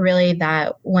think really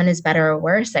that one is better or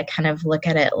worse. I kind of look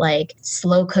at it like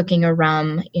slow cooking a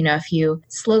rum. If you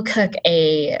slow cook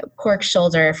a pork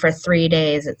shoulder for 3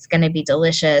 days, it's going to be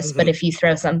delicious. Mm-hmm. But if you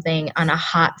throw something on a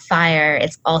hot fire,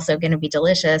 it's also going to be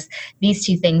delicious. These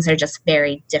two things are just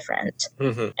very different.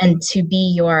 Mm-hmm. And to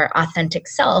be your authentic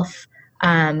self,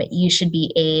 you should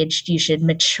be aged, you should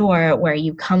mature where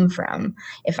you come from.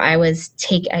 If I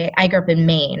grew up in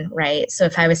Maine, right? So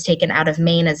if I was taken out of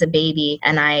Maine as a baby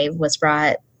and I was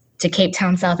brought to Cape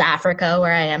Town, South Africa,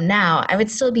 where I am now, I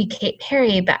would still be Kate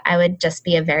Perry, but I would just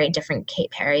be a very different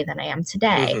Kate Perry than I am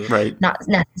today. Mm-hmm. Right. Not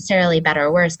necessarily better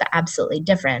or worse, but absolutely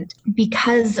different.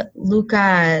 Because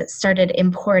Luca started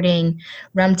importing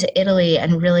rum to Italy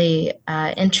and really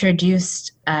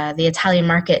introduced the Italian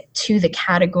market to the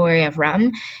category of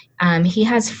rum, he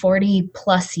has 40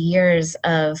 plus years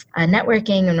of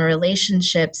networking and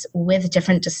relationships with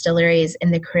different distilleries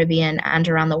in the Caribbean and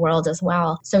around the world as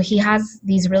well. So he has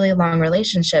these really long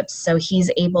relationships. So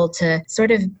he's able to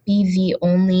sort of be the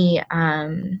only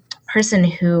person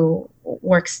who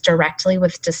works directly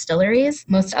with distilleries.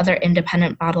 Most other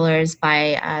independent bottlers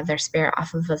buy their spirit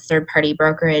off of a third-party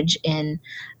brokerage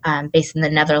based in the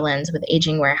Netherlands with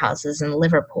aging warehouses in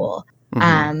Liverpool.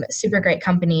 Mm-hmm. Super great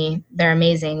company. They're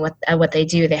amazing what they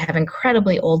do. They have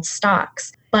incredibly old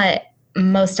stocks, but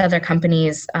most other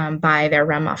companies buy their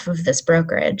rum off of this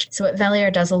brokerage. So what Velier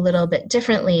does a little bit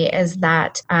differently is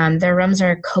that their rums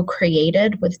are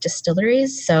co-created with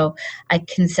distilleries. So I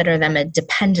consider them a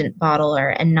dependent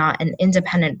bottler and not an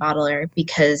independent bottler,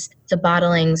 because the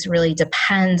bottlings really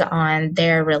depend on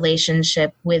their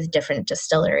relationship with different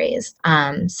distilleries.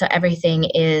 So everything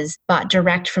is bought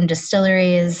direct from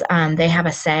distilleries. They have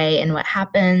a say in what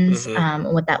happens,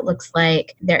 what that looks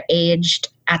like. They're aged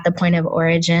at the point of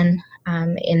origin,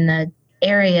 in the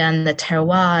area and the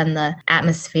terroir and the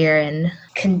atmosphere and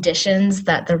conditions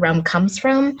that the rum comes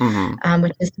from,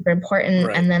 which is super important.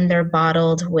 Right. And then they're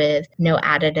bottled with no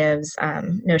additives,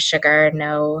 no sugar,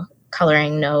 no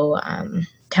coloring, no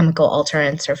chemical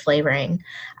alterants or flavoring.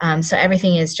 So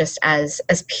everything is just as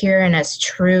pure and as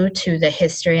true to the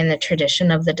history and the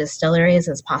tradition of the distilleries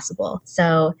as possible.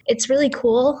 So it's really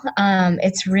cool.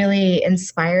 It's really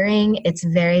inspiring. It's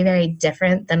very, very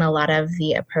different than a lot of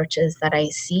the approaches that I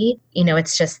see. You know,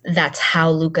 it's just that's how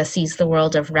Luca sees the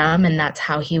world of rum, and that's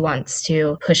how he wants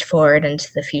to push forward into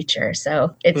the future.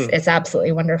 So it's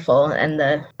absolutely wonderful. And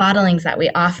the bottlings that we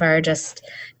offer,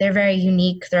 they're very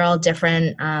unique. They're all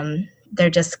different. They're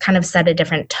just kind of set a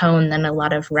different tone than a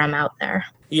lot of rum out there.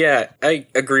 Yeah, I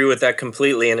agree with that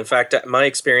completely. And in fact, my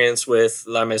experience with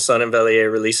La Maison Velier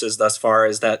releases thus far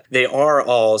is that they are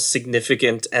all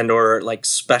significant and or like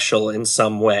special in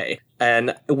some way.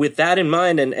 And with that in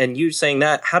mind, and you saying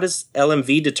that, how does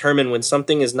LMV determine when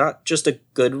something is not just a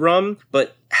good rum,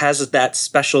 but has that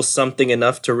special something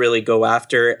enough to really go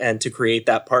after and to create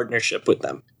that partnership with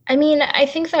them? I mean, I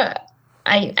think that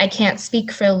I can't speak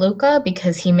for Luca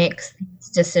because he makes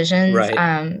decisions. Right.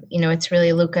 It's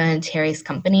really Luca and Thierry's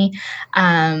company.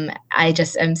 I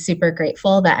just am super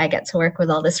grateful that I get to work with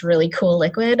all this really cool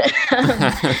liquid.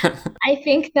 I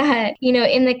think that,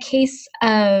 in the case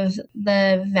of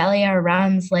the Velier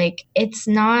rums, like it's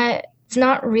not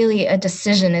really a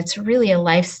decision. It's really a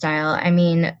lifestyle. I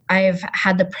mean, I've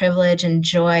had the privilege and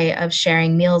joy of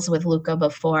sharing meals with Luca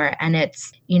before, and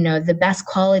it's, the best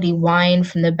quality wine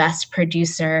from the best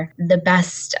producer, the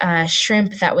best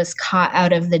shrimp that was caught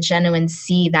out of the genuine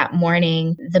sea that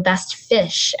morning, the best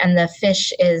fish, and the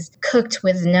fish is cooked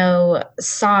with no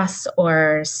sauce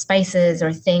or spices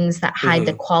or things that hide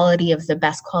the quality of the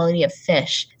best quality of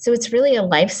fish. So it's really a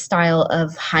lifestyle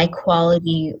of high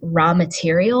quality raw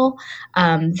material.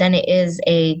 Then it is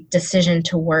a decision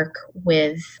to work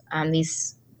with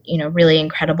these, really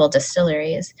incredible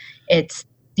distilleries.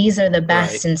 These are the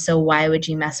best, right. And so why would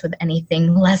you mess with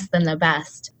anything less than the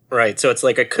best? Right. So it's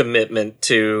like a commitment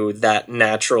to that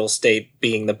natural state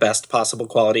being the best possible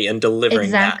quality and delivering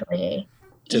exactly.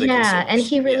 that to the consumers. And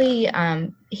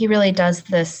he really does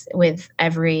this with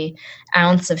every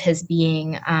ounce of his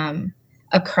being.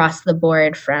 Across the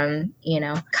board, from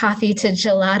coffee to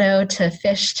gelato to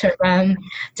fish to rum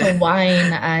to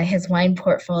wine. His wine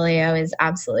portfolio is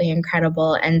absolutely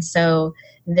incredible, and so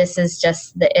this is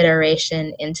just the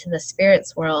iteration into the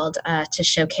spirits world to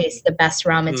showcase the best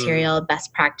raw material,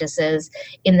 best practices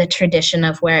in the tradition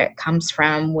of where it comes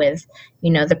from, with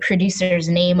the producer's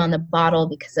name on the bottle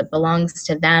because it belongs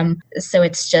to them. So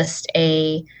it's just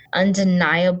a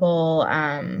undeniable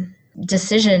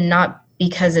decision, not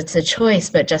because it's a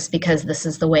choice, but just because this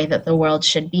is the way that the world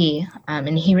should be.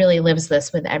 And he really lives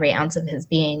this with every ounce of his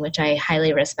being, which I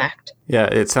highly respect. Yeah,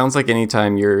 it sounds like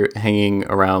anytime you're hanging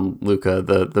around Luca,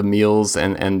 the meals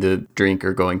and the drink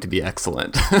are going to be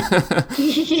excellent.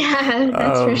 Yeah,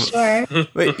 that's for sure.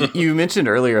 But you mentioned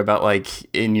earlier about, like,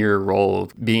 in your role,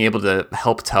 being able to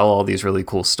help tell all these really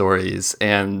cool stories.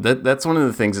 And that's one of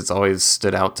the things that's always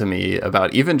stood out to me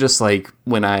about even just like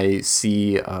when I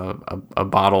see a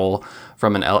bottle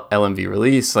from an LMV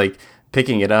release, like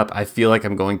picking it up, I feel like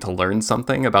I'm going to learn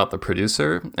something about the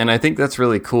producer. And I think that's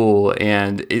really cool.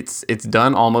 And it's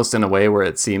done almost in a way where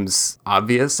it seems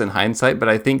obvious in hindsight, but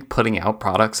I think putting out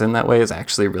products in that way is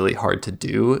actually really hard to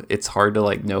do. It's hard to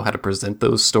like know how to present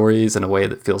those stories in a way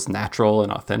that feels natural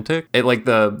and authentic. It like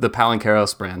the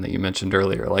Palancaros brand that you mentioned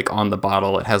earlier, like on the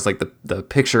bottle, it has like the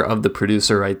picture of the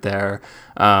producer right there.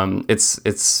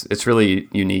 It's really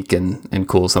unique and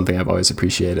cool, something I've always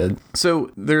appreciated. So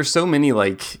there's so many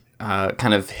like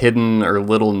kind of hidden or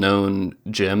little known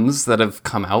gems that have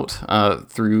come out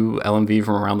through LMV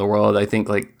from around the world. I think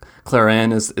like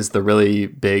Clairin is the really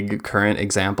big current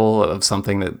example of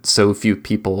something that so few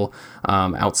people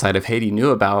outside of Haiti knew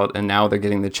about, and now they're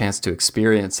getting the chance to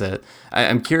experience it.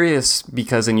 I'm curious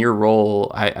because in your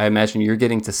role, I imagine you're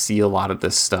getting to see a lot of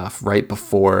this stuff right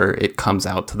before it comes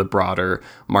out to the broader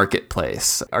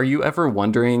marketplace. Are you ever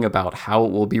wondering about how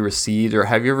it will be received, or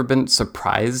have you ever been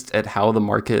surprised at how the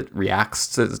market reacts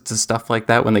to stuff like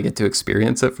that when they get to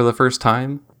experience it for the first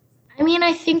time? I mean,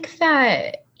 I think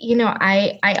that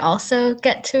I also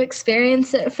get to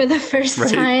experience it for the first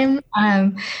time,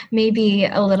 maybe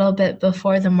a little bit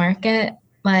before the market,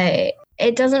 but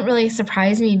it doesn't really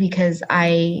surprise me because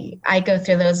I go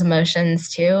through those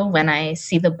emotions too when I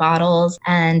see the bottles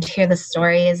and hear the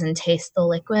stories and taste the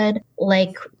liquid.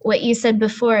 Like what you said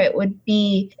before, it would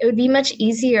be much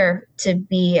easier to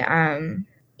be,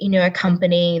 a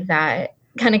company that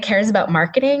kind of cares about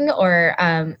marketing or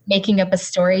making up a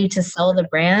story to sell the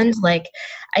brand. Like,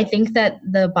 I think that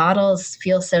the bottles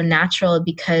feel so natural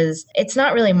because it's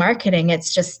not really marketing.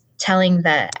 It's just telling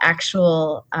the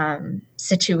actual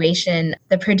situation,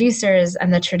 the producers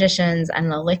and the traditions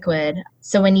and the liquid.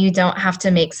 So when you don't have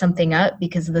to make something up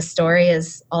because the story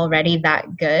is already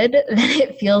that good, then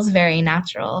it feels very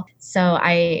natural. So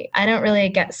I don't really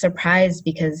get surprised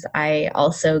because I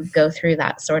also go through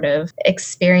that sort of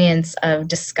experience of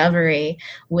discovery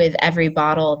with every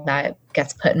bottle that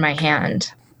gets put in my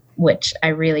hand, which I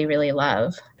really, really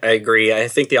love. I agree. I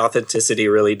think the authenticity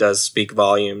really does speak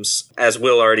volumes. As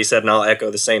Will already said, and I'll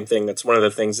echo the same thing, that's one of the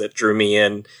things that drew me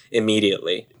in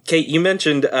immediately. Kate, you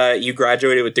mentioned you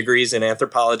graduated with degrees in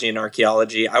anthropology and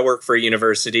archaeology. I work for a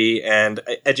university, and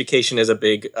education is a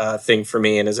big thing for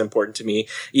me and is important to me.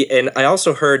 And I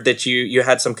also heard that you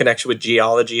had some connection with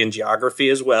geology and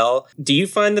geography as well. Do you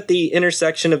find that the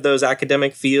intersection of those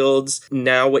academic fields,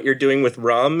 now what you're doing with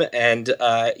rum, and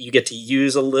you get to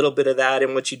use a little bit of that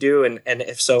in what you do? And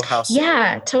if so, how so?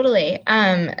 Yeah, totally.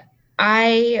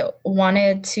 I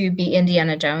wanted to be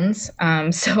Indiana Jones,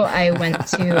 so I went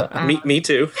to... Me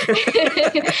too.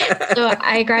 So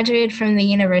I graduated from the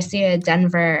University of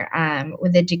Denver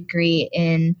with a degree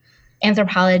in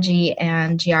anthropology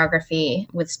and geography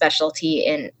with specialty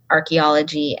in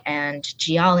archaeology and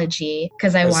geology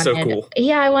because I wanted, so cool.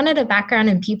 I wanted a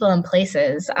background in people and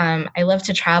places. I love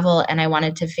to travel and I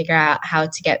wanted to figure out how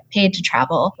to get paid to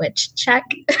travel, which check.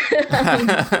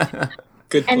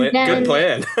 Good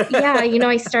plan. Yeah,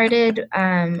 I started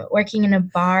working in a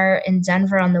bar in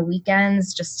Denver on the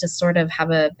weekends just to sort of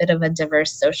have a bit of a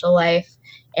diverse social life.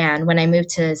 And when I moved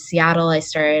to Seattle,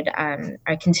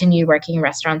 I continued working in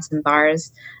restaurants and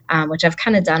bars, which I've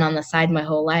kind of done on the side my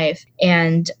whole life.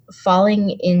 And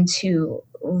falling into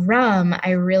rum, I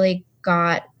really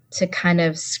got to kind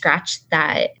of scratch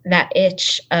that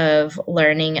itch of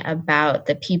learning about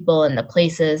the people and the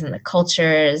places and the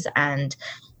cultures and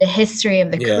the history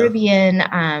of the Caribbean,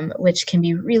 which can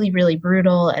be really, really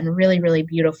brutal and really, really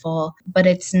beautiful. But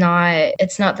it's not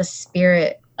the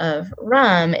spirit of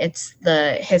rum, it's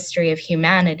the history of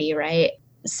humanity, right?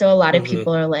 So a lot of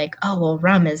people are like, oh, well,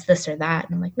 rum is this or that.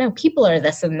 And I'm like, no, people are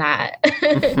this and that.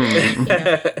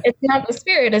 It's not the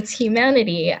spirit, it's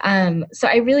humanity. So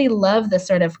I really love the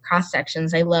sort of cross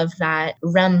sections. I love that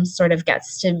rum sort of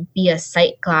gets to be a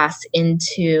sight glass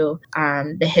into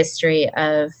the history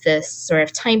of this sort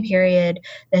of time period,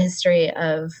 the history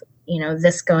of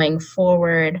this going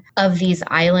forward, of these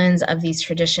islands, of these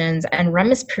traditions. And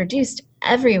rum is produced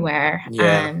everywhere.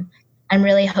 I'm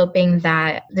really hoping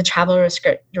that the travel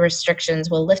restrictions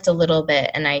will lift a little bit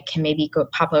and I can maybe go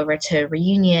pop over to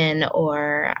Reunion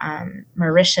or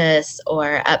Mauritius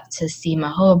or up to see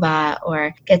Mahoba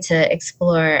or get to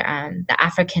explore the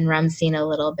African rum scene a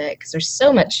little bit because there's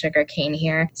so much sugar cane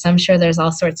here. So I'm sure there's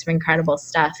all sorts of incredible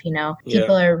stuff.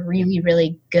 People are really,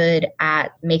 really good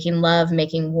at making love,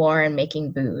 making war, and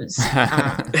making booze.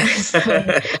 Not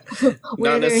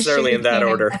necessarily in that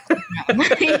order.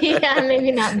 Yeah,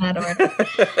 maybe not in that order.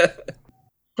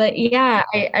 But yeah,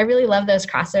 I really love those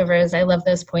crossovers. I love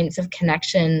those points of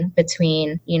connection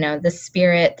between, the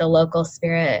spirit, the local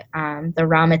spirit, the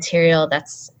raw material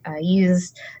that's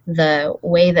used, the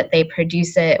way that they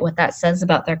produce it, what that says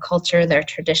about their culture, their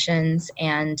traditions,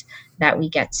 and that we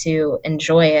get to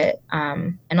enjoy it.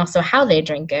 And also how they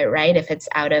drink it, right? If it's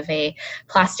out of a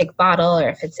plastic bottle, or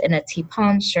if it's in a tea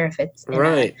punch, or if it's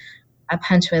in a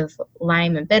punch with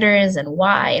lime and bitters, and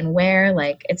why and where.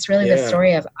 Like, it's really the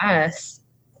story of us.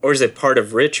 Or is it part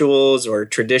of rituals or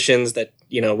traditions that,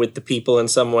 with the people in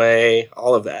some way,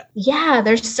 all of that? Yeah,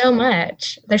 there's so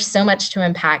much. There's so much to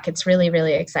unpack. It's really,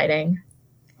 really exciting.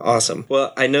 Awesome.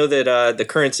 Well, I know that the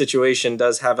current situation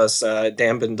does have us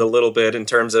dampened a little bit in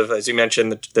terms of, as you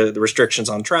mentioned, the restrictions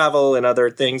on travel and other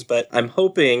things, but I'm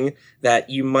hoping that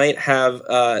you might have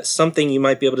something you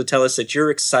might be able to tell us that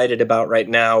you're excited about right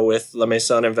now with La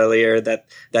Maison Velier that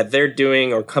they're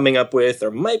doing or coming up with, or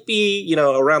might be,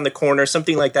 around the corner,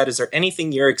 something like that. Is there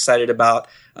anything you're excited about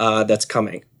that's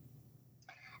coming?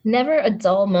 Never a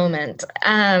dull moment.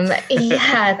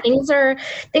 Yeah, things are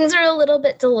a little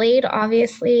bit delayed,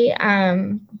 obviously,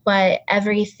 but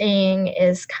everything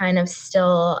is kind of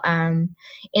still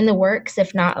in the works,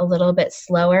 if not a little bit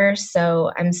slower.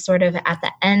 So I'm sort of at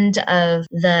the end of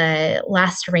the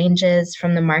last ranges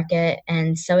from the market,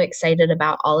 and so excited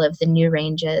about all of the new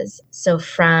ranges. So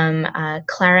from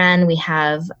Clairin, we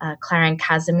have Clairin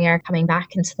Casimir coming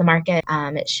back into the market.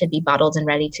 It should be bottled and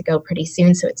ready to go pretty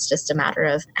soon, so it's just a matter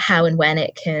of how and when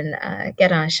it can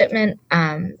get on a shipment.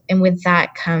 And with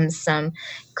that comes some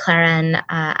Clairin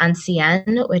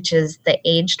Ancienne, which is the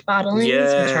aged bottlings,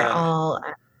 which are all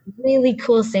really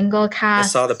cool single casks.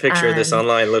 I saw the picture of this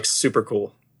online. It looks super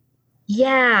cool.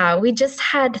 Yeah, we just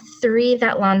had 3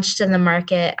 that launched in the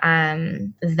market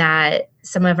that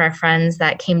some of our friends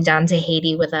that came down to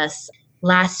Haiti with us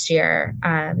last year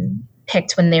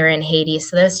picked when they were in Haiti.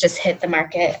 So those just hit the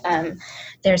market.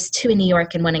 There's 2 in New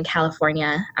York and 1 in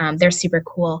California. They're super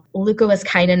cool. Luca was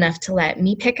kind enough to let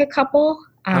me pick a couple.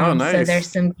 Oh, nice. So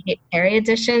there's some Perry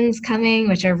editions coming,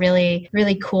 which are really,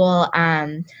 really cool.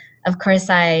 Of course,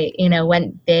 I,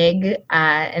 went big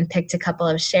and picked a couple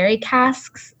of sherry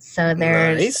casks. So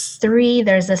there's 3.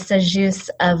 There's a Sajus,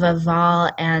 a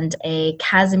Vaval, and a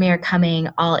Casimir coming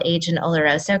all aged in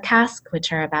Oloroso cask,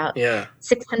 which are about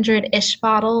 600-ish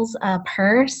bottles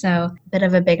per. So a bit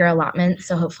of a bigger allotment.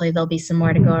 So hopefully there'll be some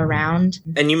more to go around.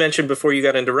 And you mentioned before you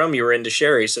got into rum, you were into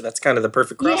sherry. So that's kind of the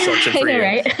perfect cross-section for you.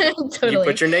 Right? Totally. You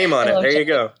put your name on it. There you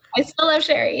go. I still love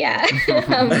sherry,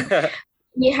 yeah.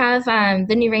 We have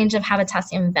the new range of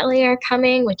Habitation Velier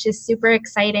coming, which is super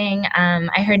exciting.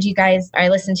 I heard I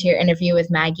listened to your interview with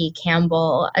Maggie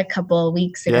Campbell a couple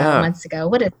months ago.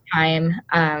 What a time.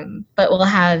 But we'll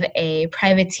have a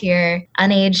privateer,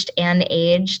 unaged and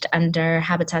aged, under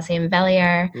Habitation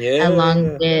Velier,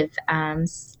 along with,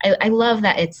 I love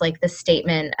that it's like the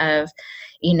statement of,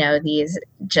 these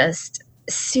just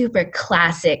super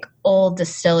classic old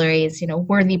distilleries,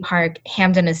 Worthy Park,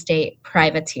 Hampden Estate,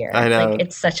 privateer. I know. Like,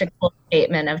 it's such a cool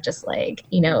statement of just like,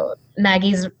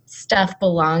 Maggie's stuff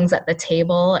belongs at the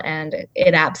table, and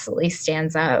it absolutely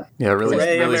stands up. Yeah, really,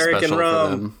 Hooray, really American special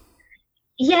rum. for them.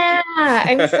 Yeah,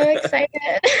 I'm so excited.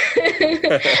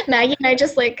 Maggie and I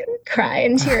just like cry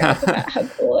and tear up about how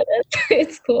cool it is.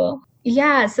 It's cool.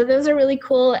 Yeah, so those are really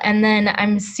cool. And then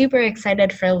I'm super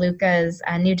excited for Luca's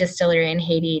new distillery in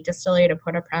Haiti, Distillery de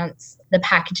Port-au-Prince. The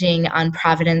packaging on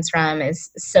Providence rum is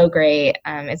so great.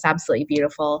 It's absolutely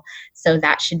beautiful. So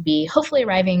that should be hopefully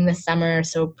arriving this summer,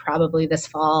 so probably this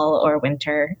fall or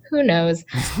winter. Who knows?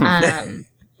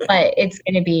 But it's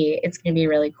gonna be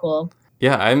really cool.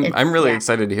 Yeah, I'm really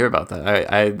excited to hear about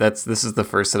that. This is the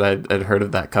first that I'd heard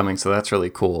of that coming, so that's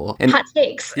really cool. And hot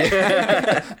takes.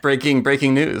 breaking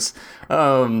news.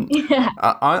 On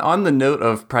the note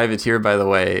of privateer, by the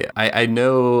way, I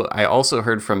know I also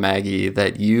heard from Maggie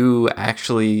that you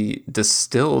actually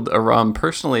distilled a rum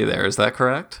personally there. Is that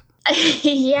correct?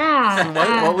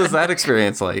 Yeah. What was that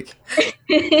experience like?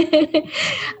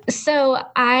 So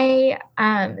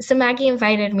Maggie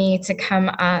invited me to come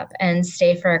up and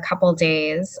stay for a couple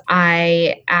days.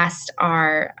 I asked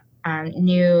our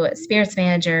new spirits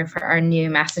manager for our new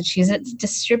Massachusetts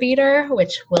distributor,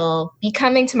 which will be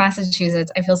coming to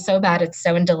Massachusetts. I feel so bad it's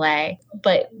so in delay,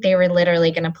 but they were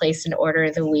literally going to place an order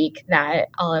the week that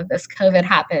all of this COVID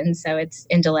happened, so it's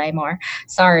in delay more.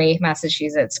 Sorry,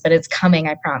 Massachusetts, but it's coming,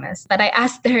 I promise. But I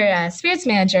asked their spirits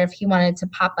manager if he wanted to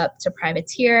pop up to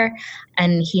Privateer,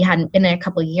 and he hadn't been in a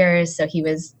couple years, so he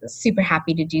was super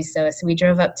happy to do so. So we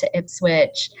drove up to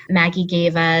Ipswich. Maggie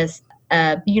gave us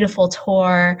a beautiful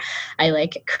tour. I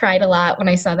like cried a lot when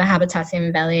I saw the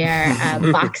Habitation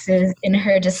Velier boxes in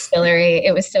her distillery.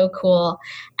 It was so cool.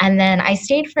 And then I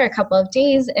stayed for a couple of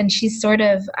days, and she sort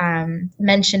of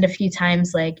mentioned a few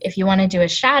times, like, if you want to do a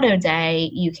shadow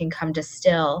day, you can come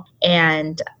distill.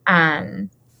 And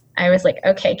I was like,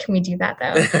 okay, can we do that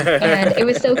though? And it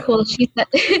was so cool.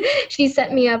 She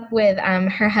set me up with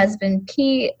her husband,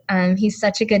 Pete. He's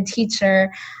such a good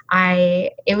teacher.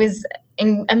 It was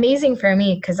amazing for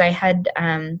me because I had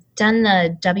done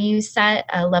the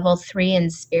WSET level 3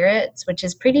 in spirits, which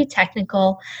is pretty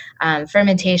technical,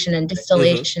 fermentation and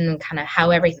distillation and kind of how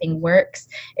everything works.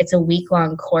 It's a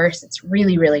week-long course. It's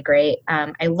really, really great.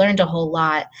 I learned a whole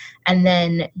lot. And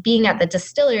then being at the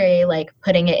distillery, like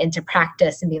putting it into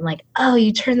practice and being like, oh,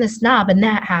 you turn this knob and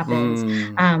that happens,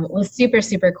 was super,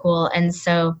 super cool. And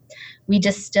so we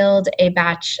distilled a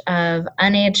batch of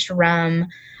unaged rum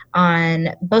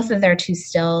on both of their 2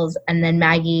 stills, and then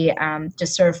Maggie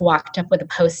just sort of walked up with a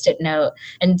Post-it note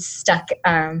and stuck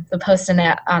the Post-it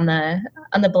note on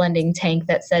the blending tank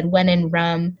that said "When in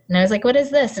rum," and I was like, "What is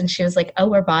this?" And she was like, "Oh,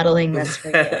 we're bottling this for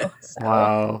you." So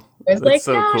wow, I was that's like,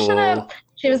 so "No, cool." shut up."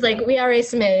 She was like, "We already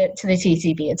submitted to the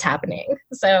TTB. It's happening."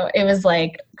 So it was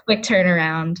like quick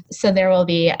turnaround. So there will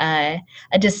be a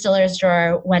distiller's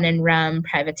drawer When in Rum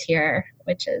privateer,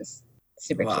 which is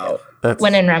super cute.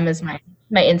 When in Rum is my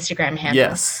Instagram handle.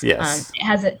 Yes. It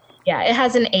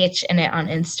has an H in it on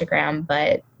Instagram,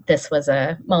 but this was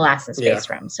a molasses-based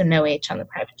rum, so no H on the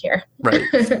privateer.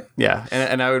 Right. Yeah,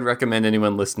 and I would recommend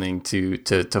anyone listening to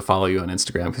follow you on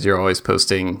Instagram because you're always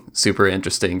posting super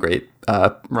interesting, great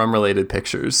rum-related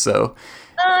pictures. So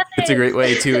it's a great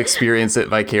way to experience it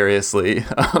vicariously.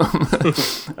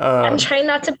 I'm trying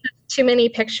not to put too many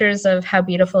pictures of how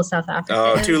beautiful South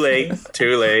Africa is.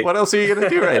 Too late. What else are you going to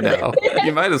do right now?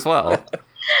 You might as well.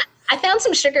 I found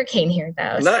some sugarcane here,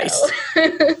 though. Nice.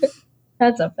 So.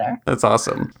 That's up there. That's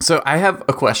awesome. So I have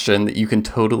a question that you can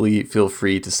totally feel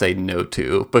free to say no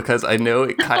to, because I know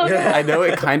it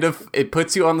kind of it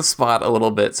puts you on the spot a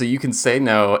little bit. So you can say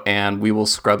no and we will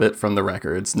scrub it from the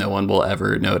records. No one will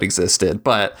ever know it existed.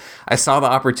 But I saw the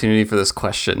opportunity for this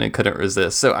question and couldn't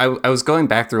resist. So I was going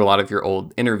back through a lot of your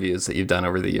old interviews that you've done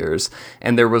over the years.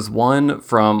 And there was one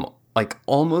from like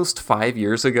almost 5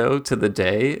 years ago to the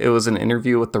day. It was an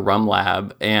interview with the Rum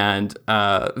Lab, and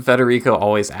Federico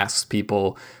always asks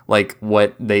people like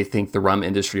what they think the rum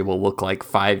industry will look like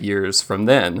 5 years from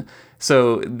then.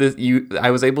 So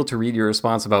I was able to read your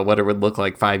response about what it would look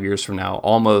like 5 years from now,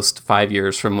 almost 5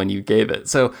 years from when you gave it.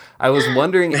 So I was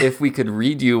wondering if we could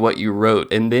read you what you wrote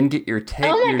and then get your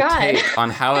take on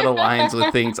how it aligns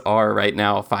with things are right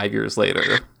now 5 years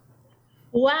later.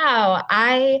 Wow.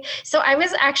 I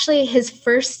was actually his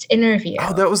first interview.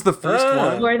 Oh, that was the first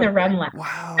one? For the Rum Lab.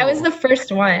 Wow. I was the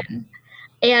first one.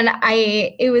 And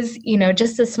it was,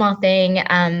 just a small thing.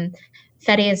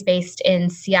 Fede is based in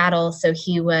Seattle, so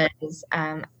he was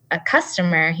a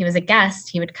customer. He was a guest.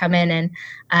 He would come in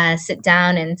and sit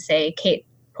down and say, "Kate,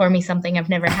 pour me something I've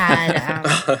never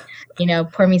had.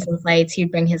 Pour me some flights."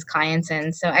 He'd bring his clients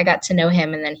in. So I got to know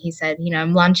him, and then he said,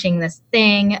 "I'm launching this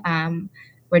thing.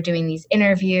 We're doing these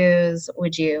interviews.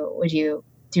 Would you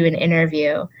do an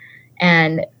interview?"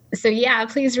 And so, yeah,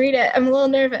 please read it. I'm a little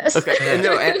nervous. Okay.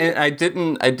 No, and I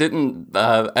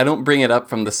don't bring it up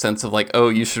from the sense of like, oh,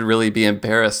 you should really be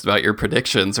embarrassed about your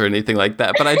predictions or anything like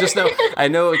that. But I just know,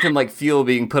 it can like feel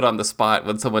being put on the spot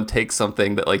when someone takes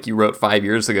something that like you wrote 5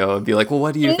 years ago and be like, well,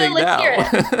 what do you think now? Hear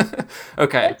it.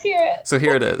 Okay. Let's hear it. So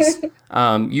here it is.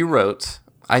 You wrote,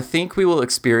 "I think we will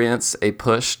experience a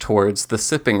push towards the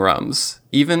sipping rums.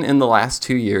 Even in the last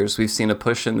 2 years, we've seen a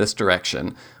push in this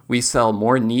direction. We sell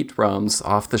more neat rums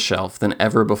off the shelf than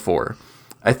ever before.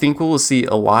 I think we will see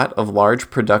a lot of large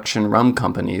production rum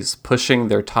companies pushing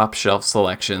their top shelf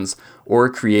selections or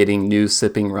creating new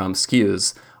sipping rum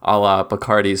SKUs, a la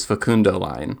Bacardi's Facundo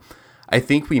line. I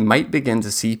think we might begin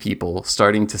to see people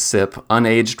starting to sip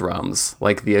unaged rums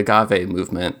like the agave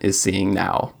movement is seeing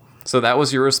now." So that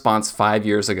was your response 5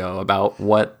 years ago about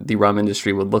what the rum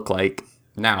industry would look like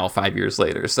now 5 years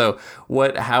later. So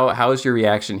how is your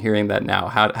reaction hearing that now?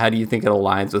 How do you think it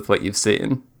aligns with what you've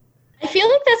seen? I feel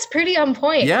like that's pretty on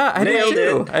point. Yeah, I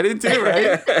did too,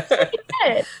 right?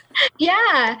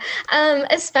 Yeah.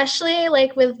 Especially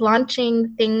like with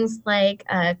launching things like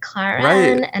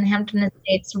Clairin and Hampden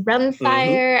Estate's Rum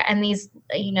Fire and these,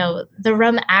 the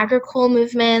rum agricole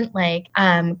movement, like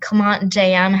Clement and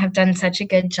JM have done such a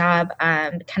good job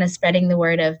kind of spreading the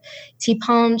word of tea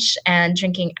punch and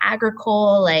drinking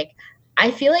agricole. Like,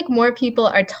 I feel like more people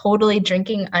are totally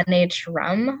drinking unaged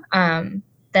rum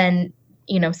than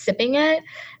sipping it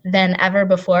than ever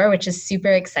before, which is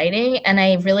super exciting. And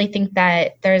I really think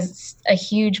that there's a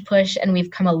huge push, and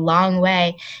we've come a long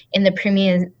way in the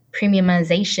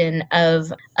premiumization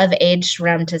of aged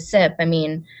rum to sip. I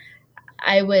mean,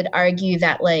 I would argue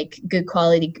that like good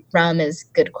quality rum is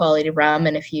good quality rum,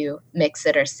 and if you mix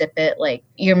it or sip it, like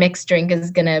your mixed drink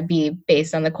is gonna be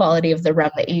based on the quality of the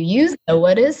rum that you use. So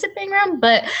what is sipping rum?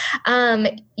 But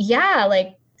yeah,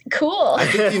 like cool. I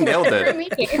think you nailed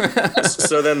it.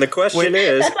 So then the question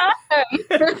is,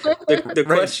 that's awesome. the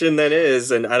question then is,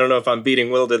 and I don't know if I'm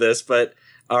beating Will to this, but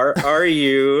are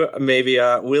you maybe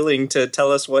willing to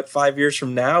tell us what 5 years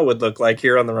from now would look like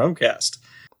here on the Rumcast?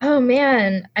 Oh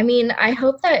man. I mean, I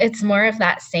hope that it's more of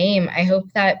that same. I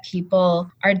hope that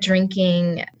people are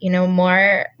drinking,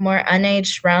 more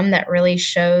unaged rum that really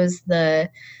shows the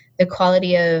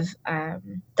quality of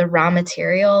the raw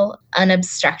material,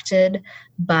 unobstructed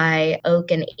by oak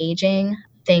and aging.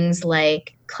 Things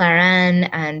like Clairin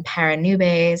and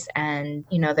Paranubes, and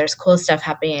there's cool stuff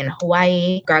happening in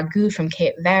Hawaii. Gargou from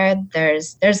Cape Verde.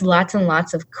 There's lots and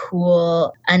lots of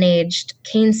cool unaged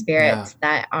cane spirits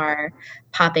that are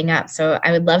popping up. So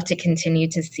I would love to continue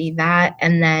to see that,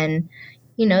 and then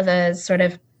the sort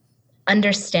of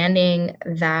understanding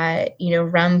that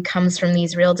rum comes from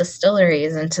these real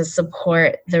distilleries, and to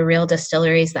support the real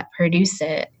distilleries that produce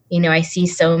it. I see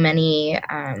so many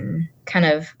kind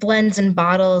of blends and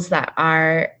bottles that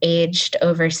are aged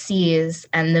overseas,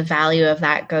 and the value of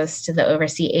that goes to the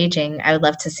overseas aging. I would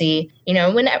love to see,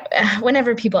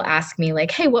 whenever people ask me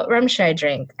like, hey, what rum should I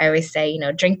drink? I always say,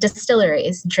 drink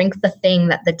distilleries, drink the thing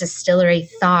that the distillery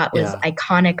thought was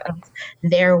iconic of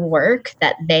their work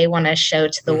that they want to show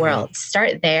to the world.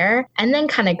 Start there, and then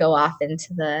kind of go off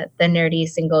into the nerdy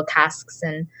single casks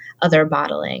and other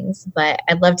bottlings. But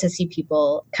I'd love to see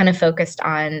people kind of focused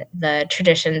on the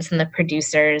traditions and the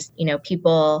producers.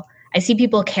 I see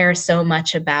people care so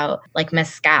much about like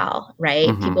mezcal, right?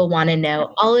 People want to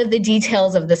know all of the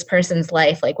details of this person's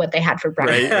life, like what they had for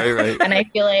breakfast. Right. And I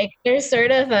feel like there's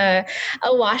sort of a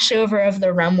washover of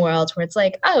the rum world where it's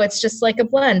like, oh, it's just like a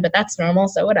blend, but that's normal,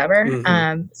 so whatever.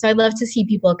 So I'd love to see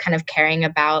people kind of caring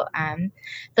about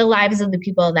the lives of the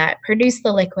people that produce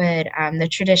the liquid, the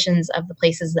traditions of the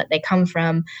places that they come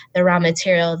from, the raw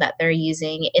material that they're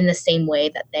using, in the same way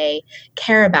that they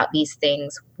care about these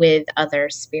things with other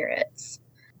spirits.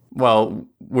 Well,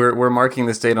 we're marking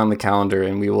this date on the calendar,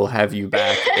 and we will have you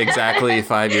back exactly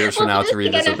 5 years from now to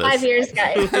revisit this. 5 years,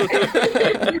 guys.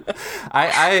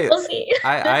 We'll see.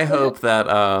 I hope that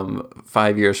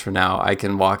 5 years from now I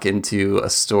can walk into a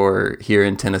store here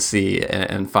in Tennessee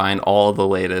and find all the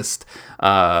latest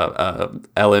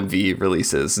LMV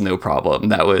releases, no problem.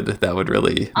 That would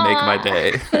really make my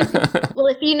day. Well,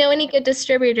 if you know any good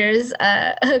distributors,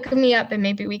 hook me up, and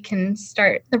maybe we can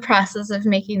start the process of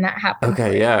making that happen.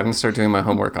 Okay, yeah, I'm gonna start doing my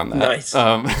homework on that. Nice.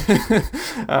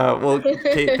 Well,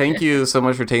 Kate, thank you so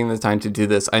much for taking the time to do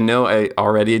this. I know I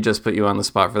already just put you on the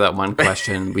spot for that one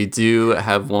question. We do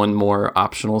have one more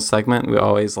optional segment we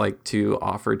always like to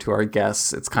offer to our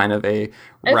guests. It's kind of a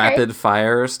rapid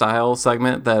fire style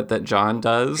segment that John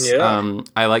does. Yeah.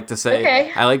 I like to say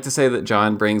that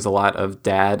John brings a lot of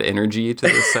dad energy to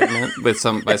this segment by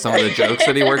some of the jokes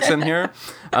that he works in here,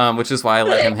 which is why I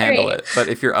let him handle it. But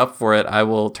if you're up for it, I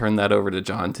will turn that over to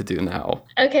John to do now.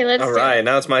 Okay, let's All right,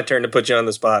 now it's my turn to put you on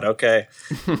the spot. Okay.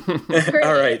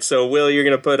 All right, so Will, you're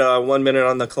going to put 1 minute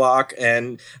on the clock,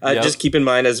 and just keep in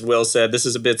mind, as Will said, this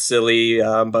is a bit silly,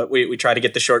 but we try to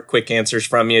get the short, quick answers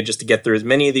from you just to get through as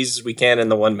many of these as we can in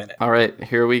the 1 minute. All right,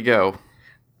 here we go.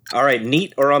 All right,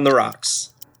 neat or on the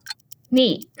rocks?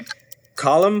 Neat.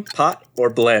 Column, pot, or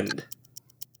blend?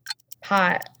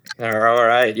 Pot. All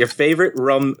right, your favorite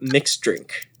rum mixed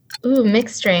drink? Ooh,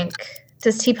 mixed drink.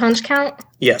 Does tea punch count?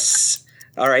 Yes.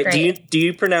 All right. Great. Do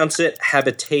you pronounce it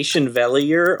Habitation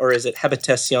Velier, or is it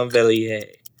Habitation Velier?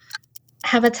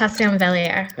 Habitation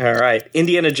Velier. All right.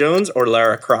 Indiana Jones or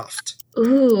Lara Croft?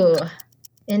 Ooh,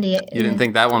 You didn't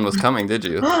think that one was coming, did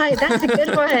you? Oh, that's a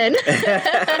good one.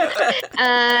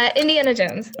 Indiana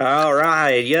Jones. All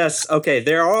right. Yes. Okay.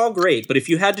 They're all great, but if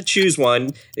you had to choose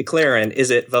one, Clairin,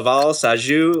 is it Vaval,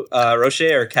 Sajou,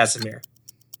 Rocher, or Casimir?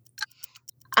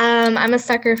 I'm a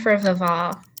sucker for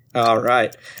Vaval. All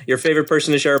right. Your favorite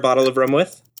person to share a bottle of rum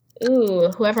with? Ooh,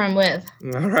 whoever I'm with.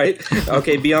 All right.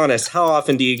 Okay. Be honest. How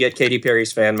often do you get Katy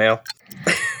Perry's fan mail?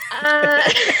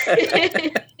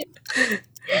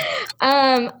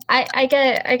 I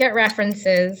get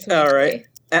references. All right.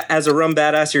 as a rum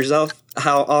badass yourself,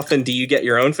 how often do you get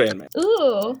your own fan mail?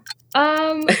 Ooh,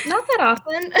 not that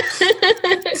often.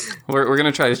 We're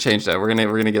gonna try to change that. We're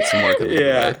gonna get some more.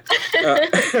 Yeah.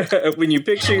 When you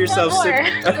picture yourself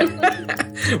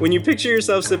when you picture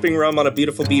yourself sipping rum on a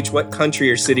beautiful beach, what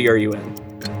country or city are you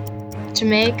in?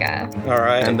 Jamaica. All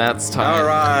right. And that's time. All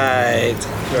right.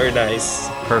 Very nice.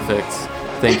 Perfect.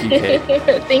 Thank you, Kate.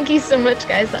 Thank you so much,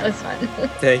 guys. That was fun.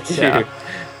 Thank you. Yeah.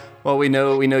 Well, we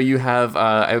know you have.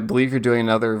 I believe you're doing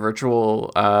another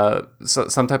virtual,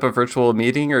 some type of virtual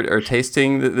meeting or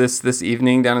tasting this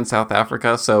evening down in South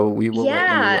Africa. So we will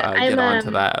let you get on to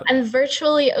that. I'm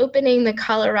virtually opening the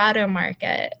Colorado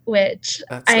market, which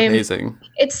that's amazing.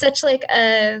 It's such like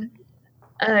a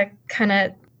kind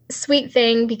of sweet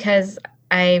thing because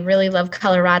I really love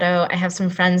Colorado. I have some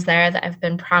friends there that I've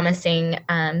been promising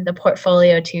the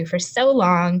portfolio to for so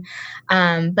long.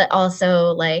 But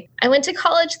also, like, I went to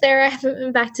college there. I haven't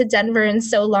been back to Denver in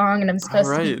so long, and I'm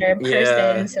supposed to be there in person.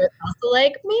 Yeah. So it's also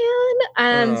like,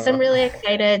 man. So I'm really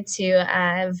excited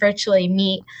to virtually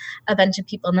meet a bunch of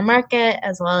people in the market,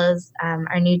 as well as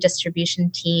our new distribution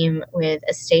team with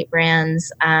estate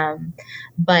brands.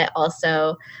 But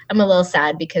also, I'm a little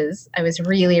sad because I was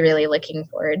really, really looking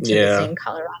forward to visiting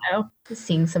Colorado,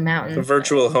 seeing some mountains. The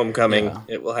virtual homecoming,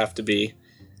 it will have to be.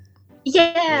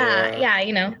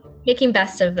 Yeah, making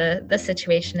best of the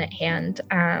situation at hand.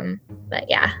 But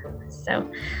yeah, so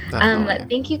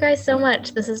thank you guys so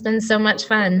much. This has been so much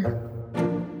fun.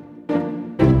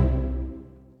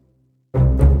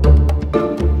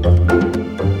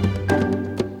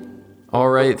 All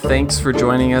right, thanks for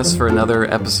joining us for another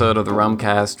episode of the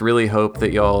Rumcast. Really hope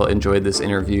that y'all enjoyed this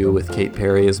interview with Kate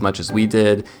Perry as much as we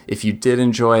did. If you did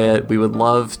enjoy it, we would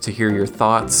love to hear your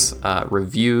thoughts,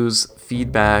 reviews,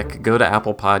 feedback. Go to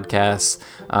Apple Podcasts,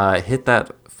 hit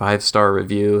that 5-star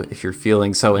review if you're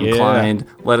feeling so inclined.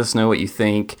 Let us know what you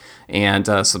think, and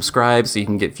subscribe so you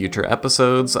can get future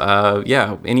episodes.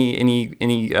 Any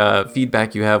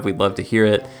feedback you have, we'd love to hear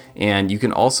it. And you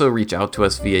can also reach out to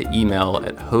us via email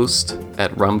at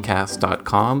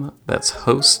host@rumcast.com. That's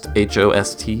host,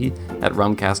 HOST, at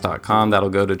rumcast.com. That'll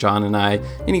go to John and I.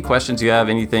 Any questions you have,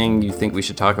 anything you think we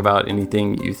should talk about,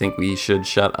 anything you think we should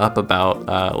shut up about,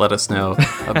 let us know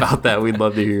about that. We'd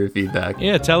love to hear your feedback.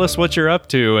 Yeah, tell us what you're up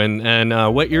to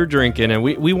and what you're drinking. And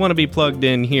we want to be plugged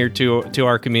in here to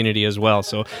our community as well.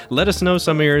 So let us know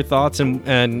some of your thoughts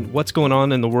and what's going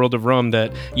on in the world of rum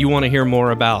that you want to hear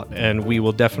more about. And we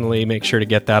will definitely make sure to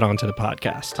get that onto the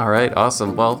podcast. All right,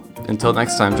 awesome. Well, until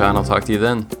next time, John, I'll talk to you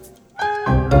then.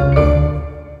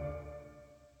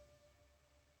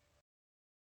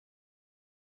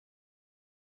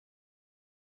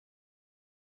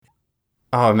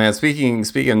 Oh man, speaking of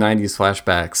 90s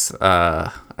flashbacks,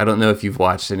 I don't know if you've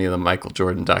watched any of the Michael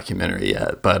Jordan documentary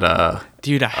yet, but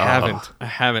dude, I haven't. I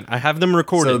have them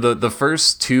recorded. So the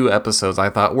first 2 episodes I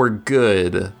thought were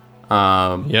good.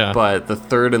 But the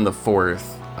 3rd and the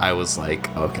 4th, I was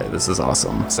like, okay, this is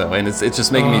awesome. So, and it's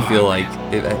just making me feel like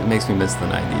it makes me miss the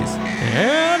 90s.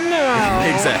 And now.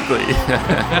 Exactly.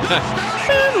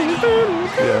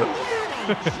 Yeah.